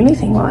vlog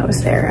anything while I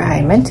was there.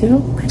 I meant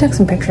to. I took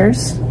some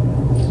pictures.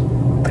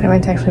 But I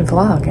meant to actually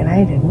vlog and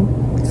I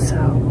didn't. So,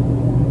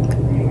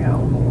 there you go.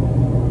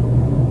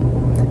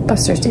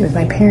 Buster stayed with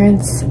my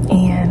parents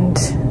and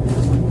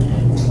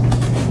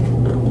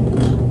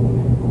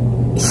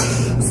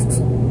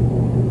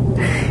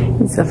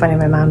it's so funny,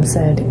 my mom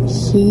said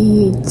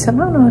he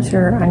somehow knows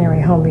you're on your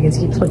way home because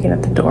he keeps looking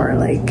at the door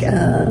like,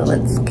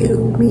 let's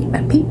go meet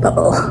my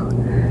people.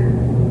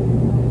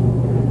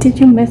 Did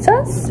you miss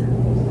us?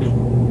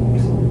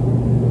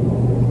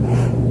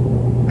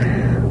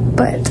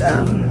 But,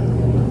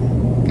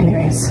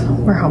 anyways,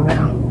 we're home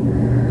now.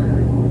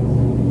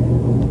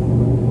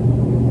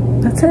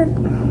 That's it.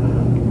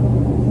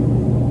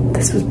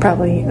 This was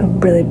probably a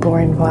really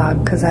boring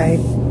vlog because I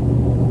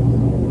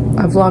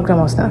vlogged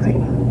almost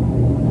nothing.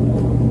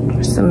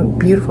 There's some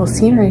beautiful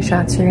scenery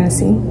shots you're gonna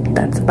see.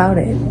 That's about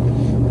it.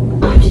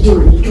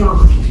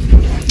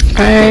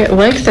 I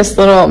like this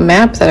little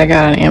map that I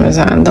got on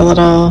Amazon. The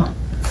little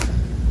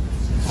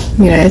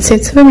United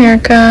States of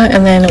America,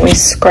 and then we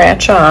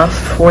scratch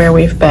off where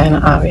we've been.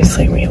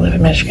 Obviously, we live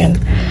in Michigan.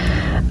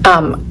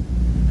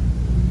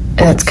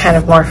 And it's kind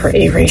of more for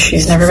Avery.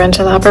 She's never been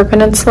to the Upper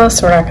Peninsula,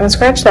 so we're not going to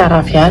scratch that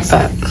off yet,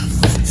 but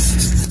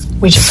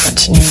we just went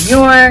to New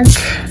York.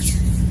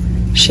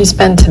 She's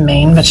been to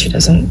Maine, but she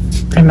doesn't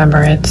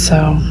remember it,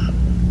 so.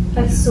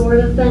 I've sort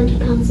of been to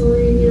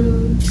Pennsylvania.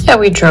 Yeah,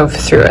 we drove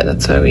through it.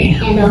 That's what we.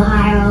 And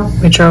Ohio.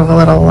 We drove a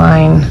little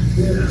line.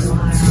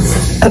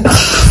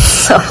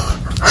 So,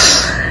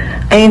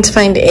 I need to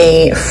find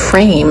a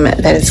frame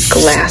that is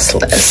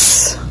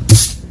glassless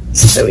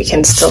so that we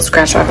can still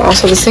scratch off.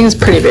 Also, this thing is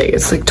pretty big.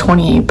 It's like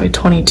 28 by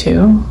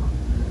 22.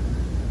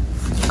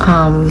 But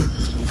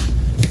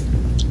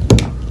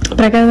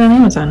I got it on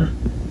Amazon.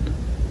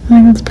 I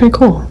think that's pretty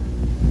cool.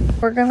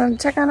 We're gonna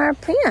check on our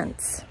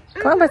plants.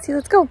 Come on, Betsy,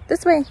 let's go.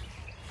 This way.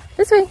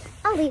 This way.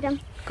 I'll lead them.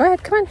 Go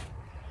ahead, come on.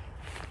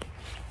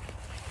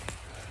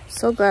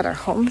 So glad our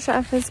home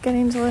chef is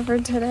getting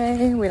delivered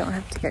today. We don't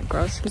have to get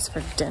groceries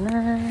for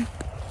dinner.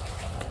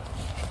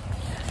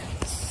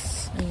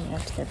 I mean, we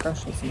have to get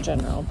groceries in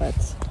general, but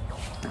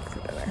not for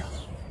dinner.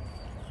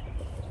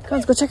 Come on,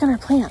 let's go check on our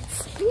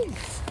plants.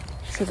 Yes.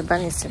 So the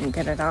bunnies didn't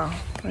get it all,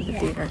 or the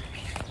deer.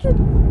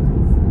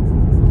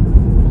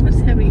 What's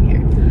happening here?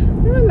 I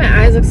don't know why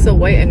my eyes look so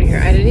white under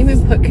here. I didn't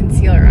even put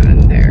concealer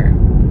on there.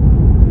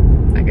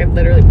 Like, I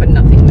literally put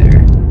nothing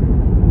there.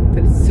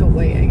 But it's so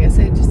white. I guess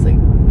I just, like,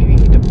 maybe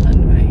need to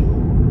blend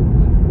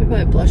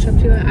my blush up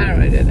too much. I don't know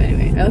what I did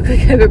anyway. I look like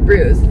I have a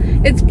bruise.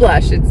 It's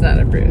blush. It's not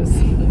a bruise.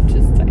 I'm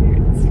just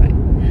tired. It's fine.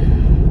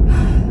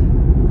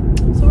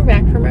 So we're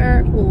back from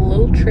our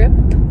little trip.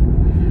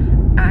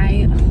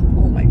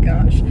 Oh my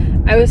gosh.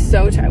 I was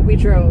so tired. I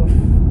drove.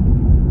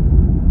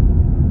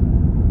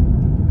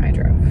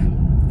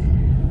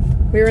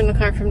 We were in the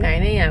car from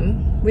 9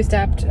 a.m. We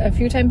stopped a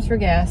few times for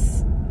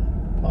gas.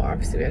 Well,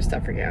 obviously we had to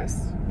stop for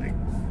gas. Like,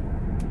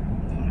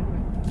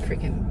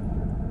 freaking.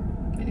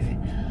 Anyway.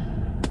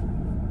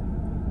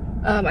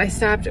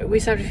 We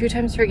stopped a few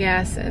times for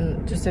gas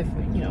and just a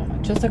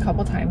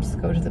couple times to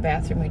go to the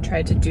bathroom. We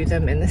tried to do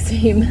them in the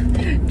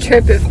same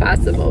trip if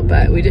possible,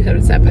 but we did have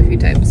to stop a few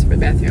times for the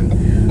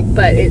bathroom.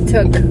 But it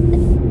took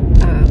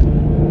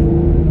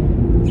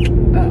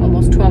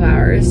almost 12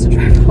 hours to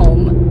drive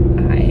home.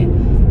 I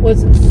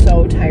was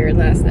so tired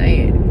last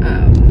night.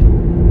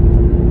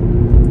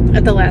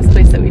 At the last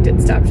place that we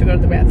did stop to go to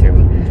the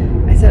bathroom,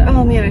 I said,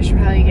 oh man, I should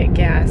probably get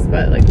gas,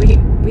 but like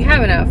we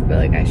have enough, but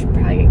like I should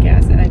probably get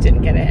gas, and I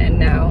didn't get it, and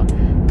now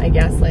my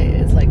gas light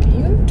is like,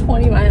 you have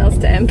 20 miles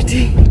to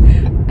empty.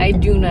 I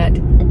do not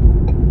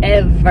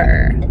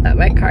ever let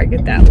my car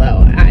get that low.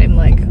 I'm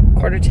like,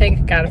 quarter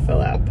tank, gotta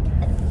fill up.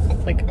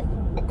 Like,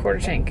 quarter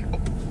tank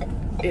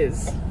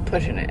is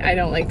pushing it. I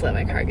don't like to let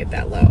my car get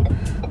that low.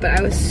 But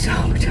I was so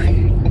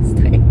tired last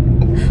night.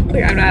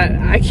 Like,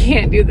 I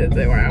can't do this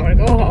anymore. I want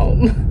to go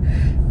home.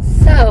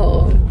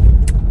 So,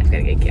 I've got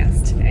to get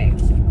gas today.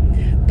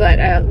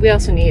 But we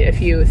also need a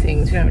few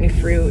things. We don't have any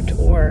fruit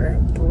or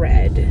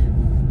bread.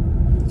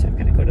 So I've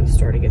got to go to the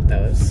store to get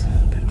those.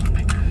 But oh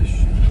my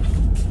gosh.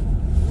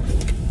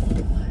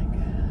 Oh my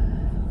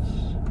gosh.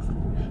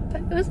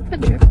 But It was a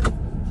fun trip.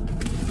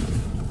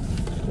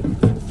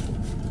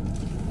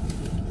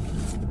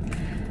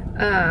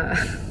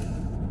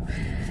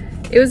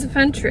 It was a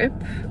fun trip.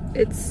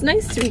 It's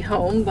nice to be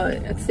home, but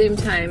at the same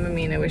time, I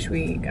mean, I wish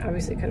we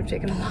obviously could have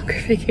taken a longer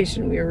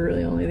vacation. We were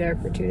really only there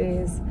for 2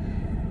 days.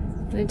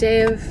 And a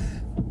day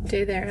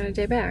there and a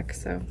day back,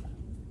 so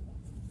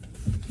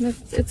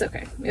it's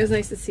okay. It was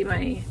nice to see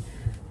my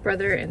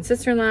brother and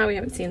sister-in-law. We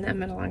haven't seen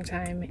them in a long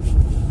time.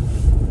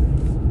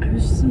 I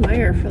was just in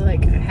Meijer for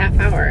like a half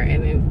hour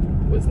and it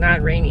was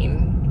not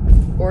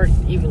raining or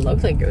even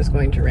looked like it was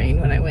going to rain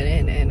when I went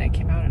in, and I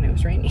came out and it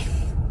was raining.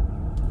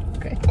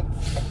 Okay.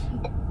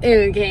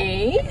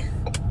 Okay.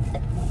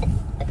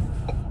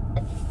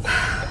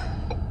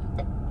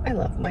 I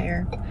love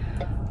Meijer.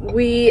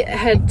 We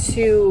had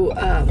to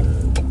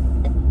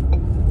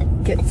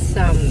get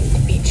some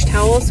beach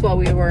towels while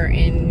we were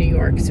in New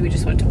York, so we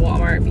just went to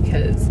Walmart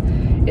because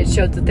it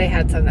showed that they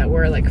had some that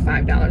were like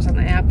 $5 on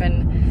the app,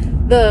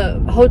 and the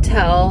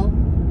hotel,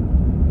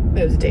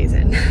 it was days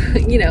in,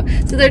 you know,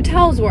 so their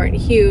towels weren't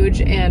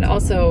huge, and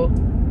also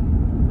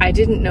I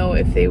didn't know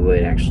if they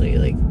would actually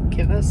like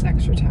give us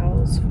extra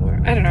towels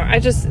for, I don't know,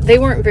 they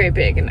weren't very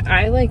big, and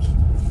I like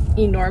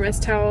enormous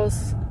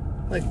towels,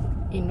 like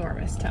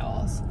enormous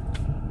towels.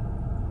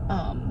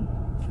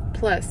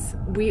 Plus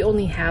we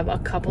only have a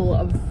couple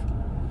of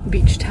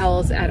beach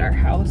towels at our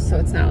house, so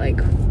it's not like,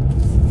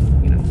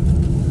 you know,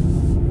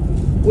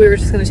 we were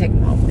just gonna take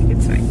them home, like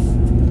it's fine.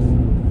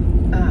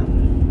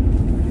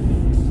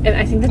 And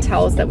I think the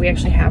towels that we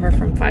actually have are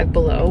from Five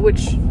Below,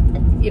 which,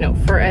 you know,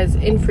 for as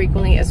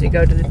infrequently as we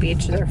go to the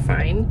beach, they're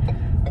fine.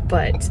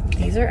 But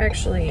these are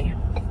actually,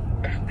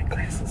 oh, my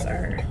glasses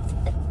are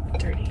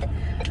dirty.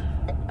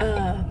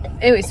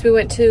 Anyways, we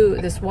went to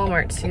this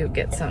Walmart to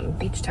get some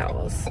beach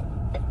towels.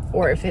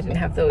 Or if they didn't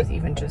have those,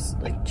 even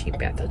just like cheap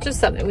bath towels. Just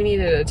something. We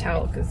needed a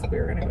towel because we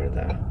were gonna go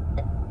to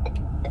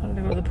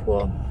the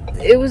pool.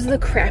 It was the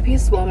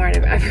crappiest Walmart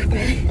I've ever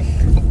been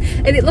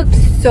in. And it looked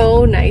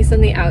so nice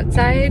on the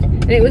outside.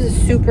 And it was a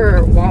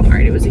super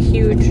Walmart. It was a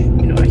huge, you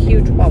know, a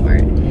huge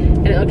Walmart.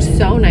 And it looked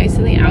so nice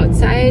on the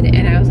outside.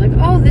 And I was like,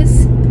 oh,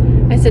 this,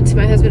 I said to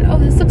my husband, oh,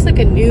 this looks like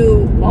a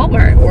new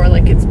Walmart, or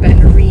like it's been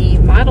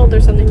remodeled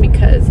or something,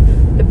 because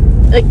the,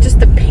 like just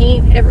the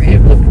paint, it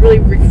looked really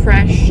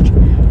refreshed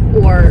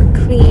or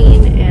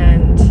clean.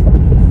 And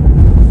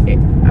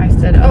I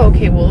said, oh,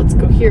 okay, well, let's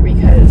go here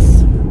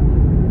because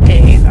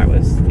A, that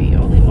was the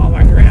only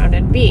Walmart around,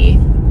 and B,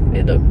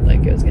 it looked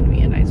like it was going to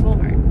be a nice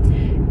Walmart.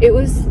 It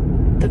was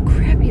the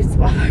crappiest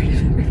Walmart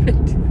I've ever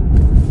been to.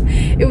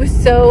 It was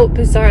so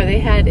bizarre. They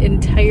had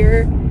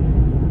entire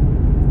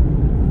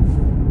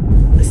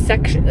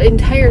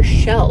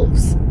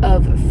shelves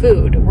of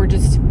food were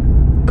just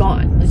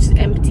gone, just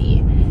empty.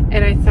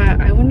 And I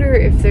thought, I wonder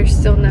if they're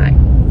still not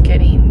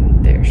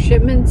getting their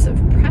shipments of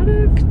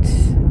product.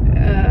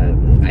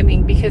 I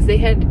mean, because they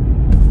had,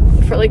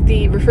 for like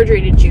the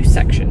refrigerated juice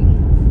section,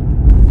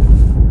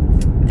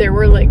 there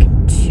were like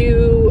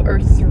 2 or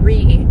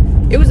 3.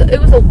 It was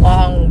a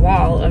long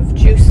wall of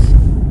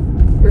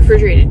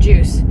refrigerated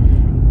juice,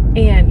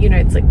 and you know,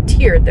 it's like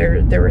tiered.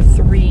 There were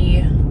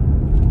 3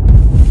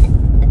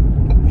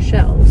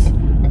 shelves,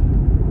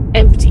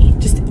 empty,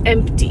 just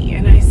empty.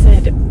 And I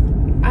said,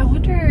 I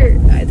wonder,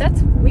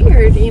 that's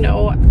weird, you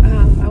know,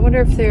 I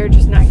wonder if they're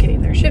just not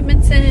getting their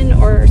shipments in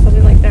or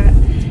something like that.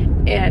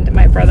 And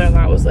my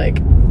brother-in-law was like,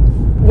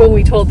 when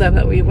we told them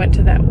that we went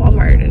to that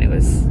Walmart and it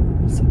was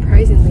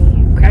surprisingly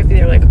crappy,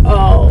 they were like,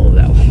 oh,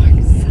 that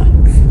Walmart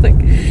sucks. Like,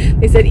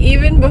 they said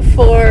even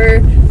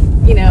before,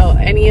 you know,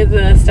 any of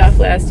the stuff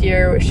last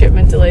year with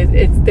shipment delays,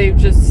 they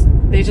just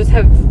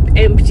have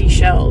empty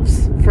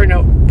shelves for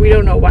we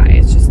don't know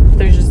why.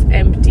 There's just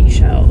empty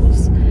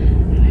shelves.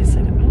 And I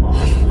said,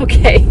 oh,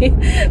 okay.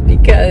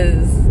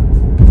 Because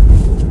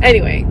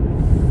anyway,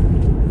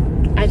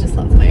 I just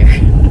love Meijer.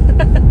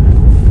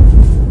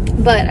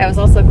 But I was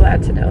also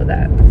glad to know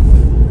that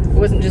it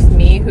wasn't just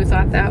me who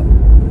thought that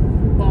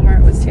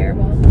Walmart was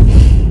terrible.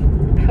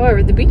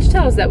 However, the beach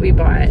towels that we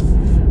bought,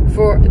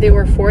 they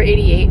were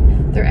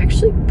 $4.88. They're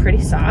actually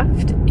pretty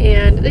soft,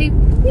 and they,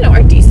 you know,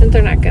 are decent.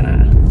 They're not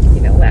gonna,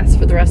 you know, last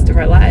for the rest of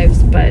our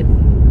lives, but I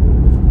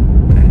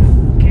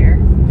don't care.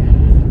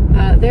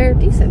 They're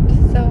decent,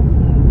 so,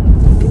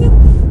 you know,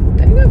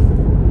 there you go.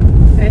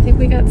 And I think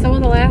we got some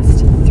of the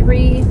last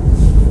 3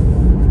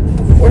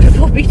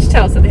 affordable beach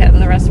towels that they had,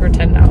 and the rest were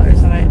 $10. And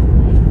I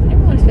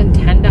didn't really spend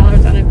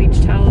 $10 on a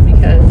beach towel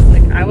because,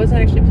 like, I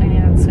wasn't actually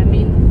planning on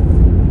swimming.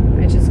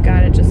 I just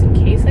got it just in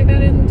case I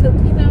got into,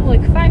 you know,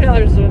 like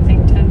 $5 is one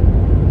thing, 10.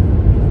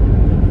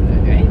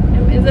 Right?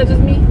 Is that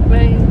just me?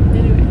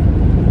 Anyway.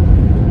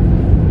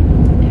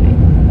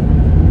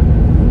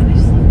 I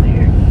just love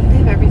Meijer. They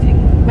have everything.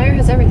 Meijer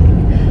has everything.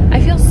 I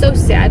feel so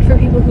sad for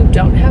people who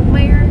don't have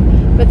Meijer,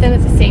 but then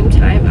at the same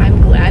time,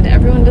 I'm glad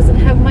everyone doesn't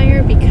have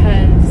Meijer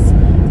because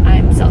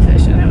I'm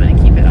selfish and I want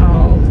to keep it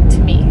all to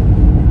me.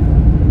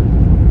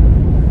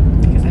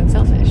 Because I'm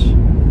selfish.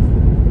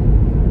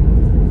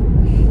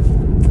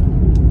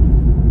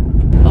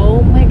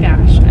 Oh my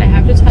gosh, I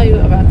have to tell you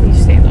about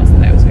these sandals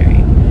that I was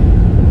wearing.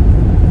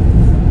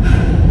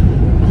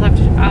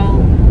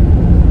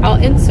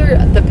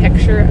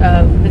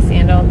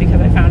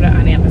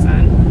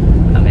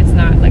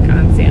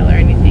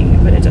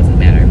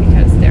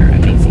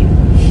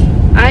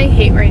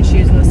 hate wearing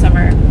shoes in the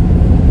summer.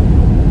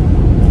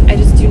 I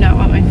just do not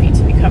want my feet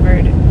to be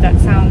covered. That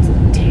sounds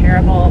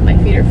terrible. My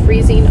feet are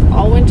freezing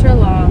all winter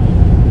long.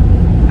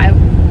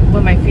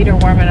 When my feet are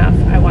warm enough,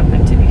 I want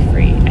them to be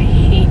free. I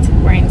hate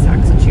wearing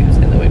socks and shoes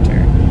in the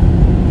winter.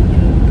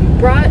 We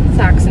brought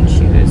socks and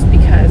shoes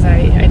because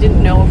I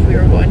didn't know if we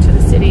were going to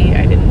the city.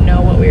 I didn't know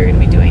what we were going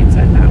to be doing, so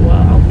I thought,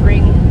 well, I'll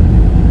bring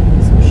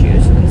some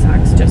shoes and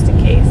socks just in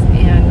case.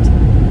 And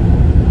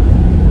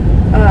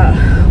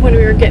when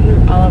we were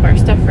getting all of our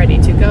stuff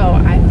ready to go,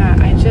 I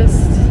thought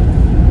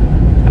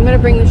I'm going to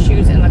bring the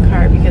shoes in the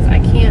car because I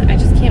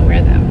just can't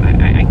wear them.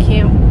 I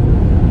can't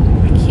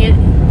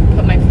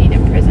put my feet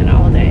in prison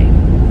all day.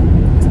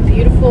 It's a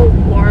beautiful,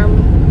 warm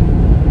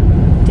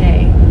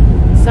day.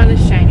 The sun is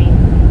shining.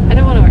 I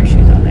don't want to wear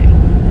shoes all day.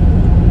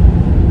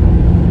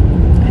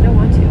 I don't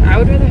want to. I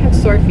would rather have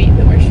sore feet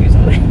than wear shoes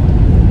all day.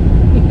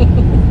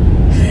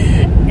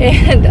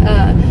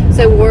 And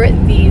so I wore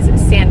these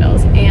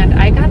sandals, and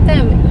I got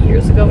them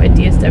years ago at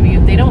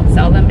DSW. They don't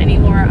sell them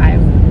anymore.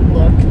 I've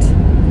looked,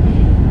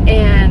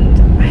 and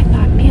I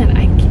thought, man,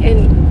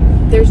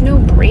 and there's no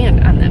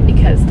brand on them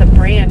because the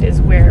brand is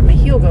where my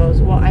heel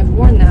goes. Well, I've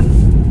worn them.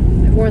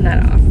 I've worn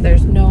that off.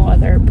 There's no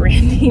other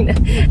branding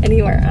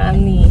anywhere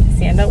on the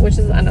sandal, which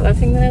is another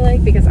thing that I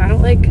like because I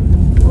don't like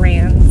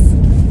brands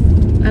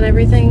on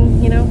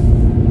everything, you know.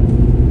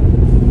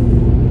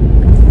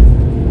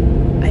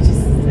 I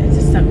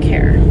just don't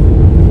care.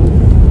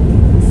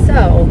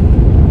 So,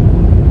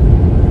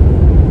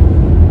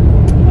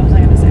 what was I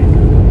gonna say?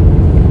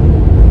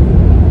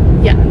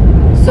 Yeah.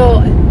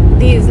 So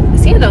these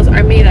sandals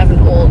are made out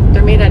of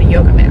they're made out of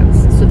yoga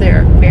mats, so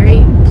they're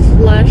very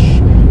plush,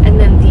 and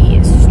then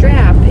the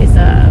strap is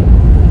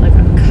like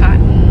a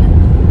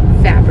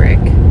cotton fabric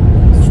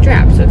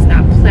strap, so it's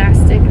not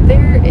plastic.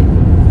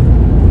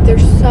 They're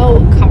so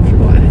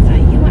comfortable, and I thought,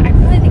 you know what, I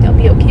really think I'll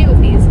be okay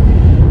with these.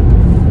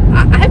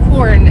 I've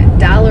worn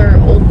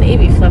 $1 Old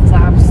Navy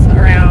flip-flops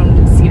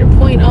around Cedar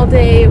Point all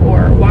day,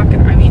 or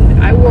walking. I mean,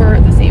 I wore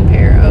the same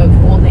pair of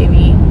Old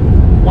Navy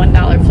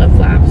 $1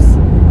 flip-flops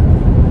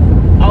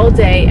all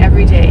day,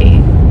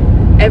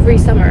 every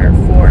summer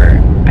for,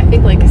 I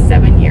think, like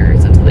 7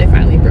 years until they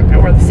finally broke. I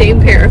wore the same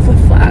pair of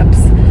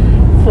flip-flops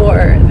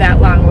for that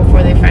long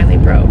before they finally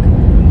broke.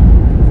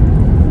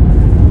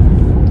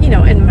 You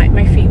know, and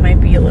my feet might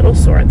be a little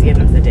sore at the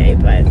end of the day,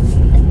 but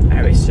I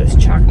always just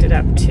chalked it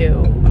up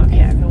to,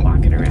 okay, I've been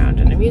walking around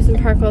an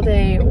amusement park all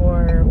day,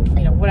 or,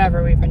 you know,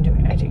 whatever we've been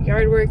doing. I do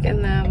yard work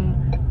in them.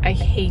 I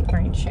hate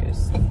wearing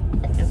shoes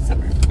in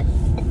summer.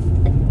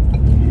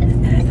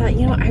 And I thought,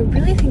 you know, I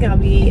really think I'll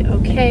be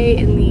okay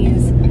in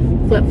these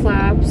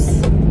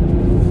flip-flops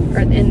or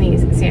in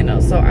these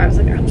sandals. So I was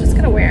like, I'm just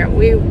gonna wear them.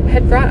 We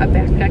had brought a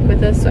backpack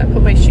with us, so I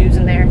put my shoes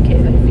in there in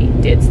case my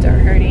feet did start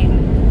hurting.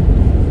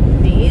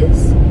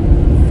 These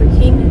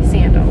freaking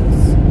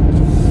sandals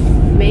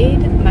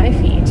made my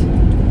feet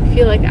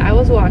feel like I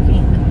was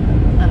walking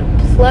on a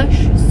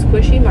plush,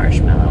 squishy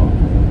marshmallow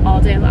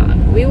all day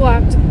long. We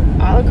walked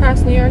all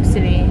across New York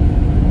City,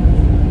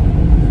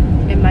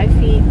 and my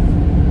feet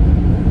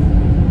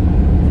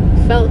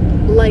felt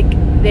like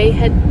they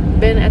had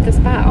been at the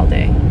spa all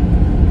day.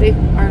 They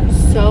are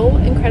so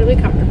incredibly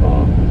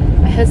comfortable.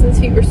 My husband's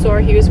feet were sore.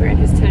 He was wearing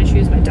his tennis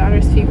shoes. My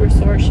daughter's feet were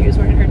sore. She was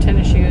wearing her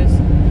tennis shoes.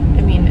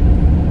 I mean,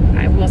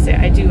 I will say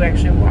I do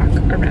actually walk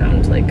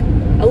around like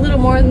a little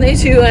more than they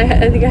do.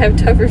 I think I have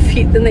tougher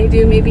feet than they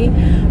do, maybe.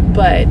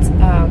 But,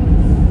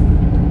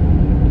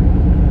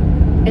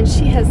 and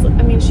she has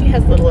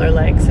littler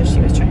legs, so she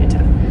was trying to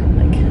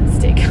like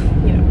stick,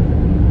 you know,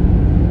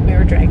 we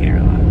were dragging her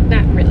along.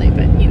 Not really,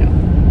 but you know,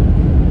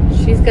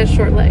 she's got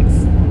short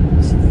legs.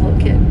 She's a little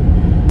kid.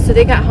 So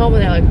they got home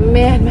and they're like,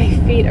 man, my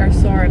feet are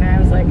sore. And I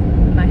was like,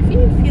 my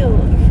feet feel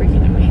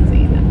freaking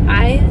amazing.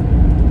 I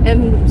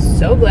am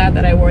so glad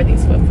that I wore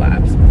these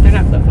flip-flops. They're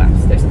not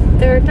flip-flops.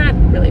 They're not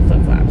really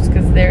flip-flops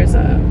because there's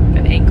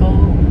an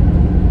ankle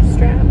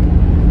strap,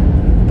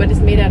 but it's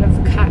made out of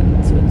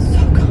cotton, so it's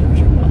so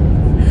comfortable.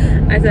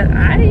 I said,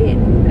 I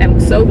am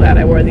so glad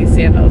I wore these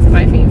sandals.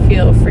 My feet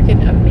feel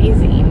freaking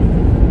amazing.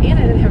 And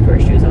I didn't have to wear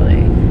shoes all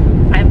day.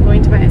 I'm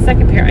going to buy a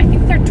second pair. I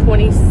think they're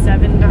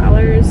 $27.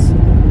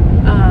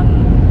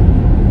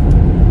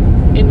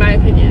 In my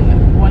opinion,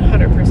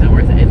 100%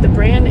 worth it. The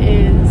brand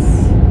is,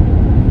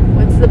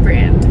 what's the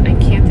brand? I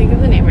can't think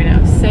of the name right now.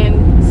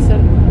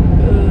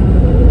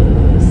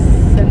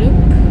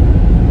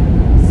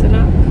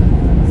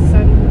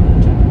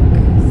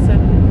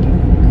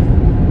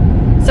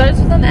 Starts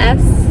with an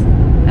S,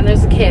 and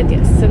there's a K at the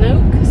end.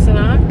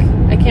 Sanok.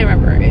 I can't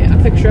remember. A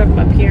picture of them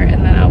up here,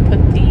 and then I'll put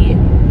the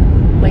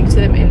link to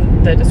them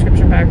in the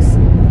description box.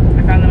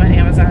 I found them on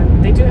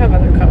Amazon. They do have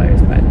other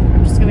colors, but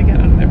I'm just gonna get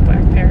another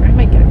black pair. I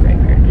might get a gray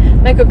pair.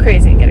 I might go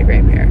crazy and get a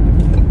gray pair.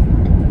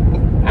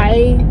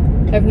 I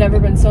have never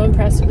been so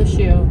impressed with a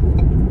shoe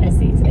as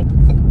these.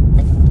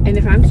 And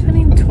if I'm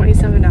spending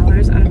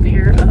 $27 on a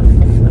pair of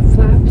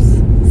flip-flops,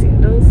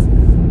 sandals,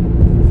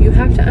 you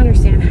have to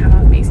understand how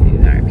amazing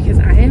these are, because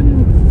I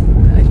am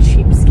a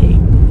cheapskate.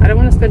 I don't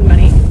want to spend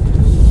money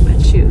on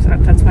shoes.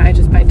 That's why I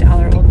just buy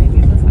 $1 Old